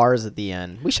 3 R's at the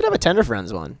end. We should have a Tender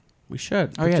Friends one. We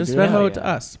should. Oh, yeah, Just do that. Venmo Oh, it to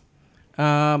yeah. us. I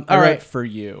All wrote right. for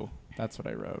you. That's what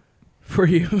I wrote. For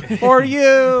you. For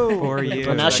you. For you.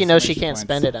 Well, now she knows she Exclamation can't points.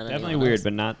 spend it on Definitely anyone weird, else.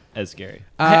 but not as scary.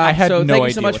 I had so no thank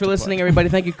you so idea much what for to listening, put. everybody.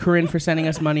 Thank you, Corinne, for sending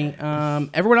us money.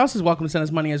 Everyone else is welcome to send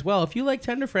us money as well. If you like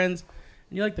Tender Friends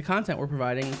and you like the content we're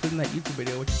providing, including that YouTube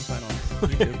video, which you can find on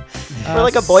YouTube. We're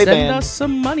like a boy send band. us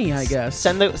some money, I guess.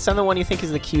 Send the one you think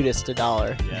is the cutest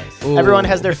 $1. Yes. Ooh. Everyone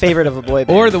has their favorite of a boy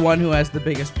band. Or the one who has the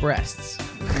biggest breasts.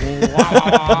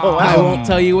 Wow. I won't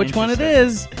tell you which one it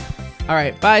is. All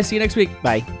right, bye. See you next week.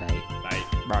 Bye.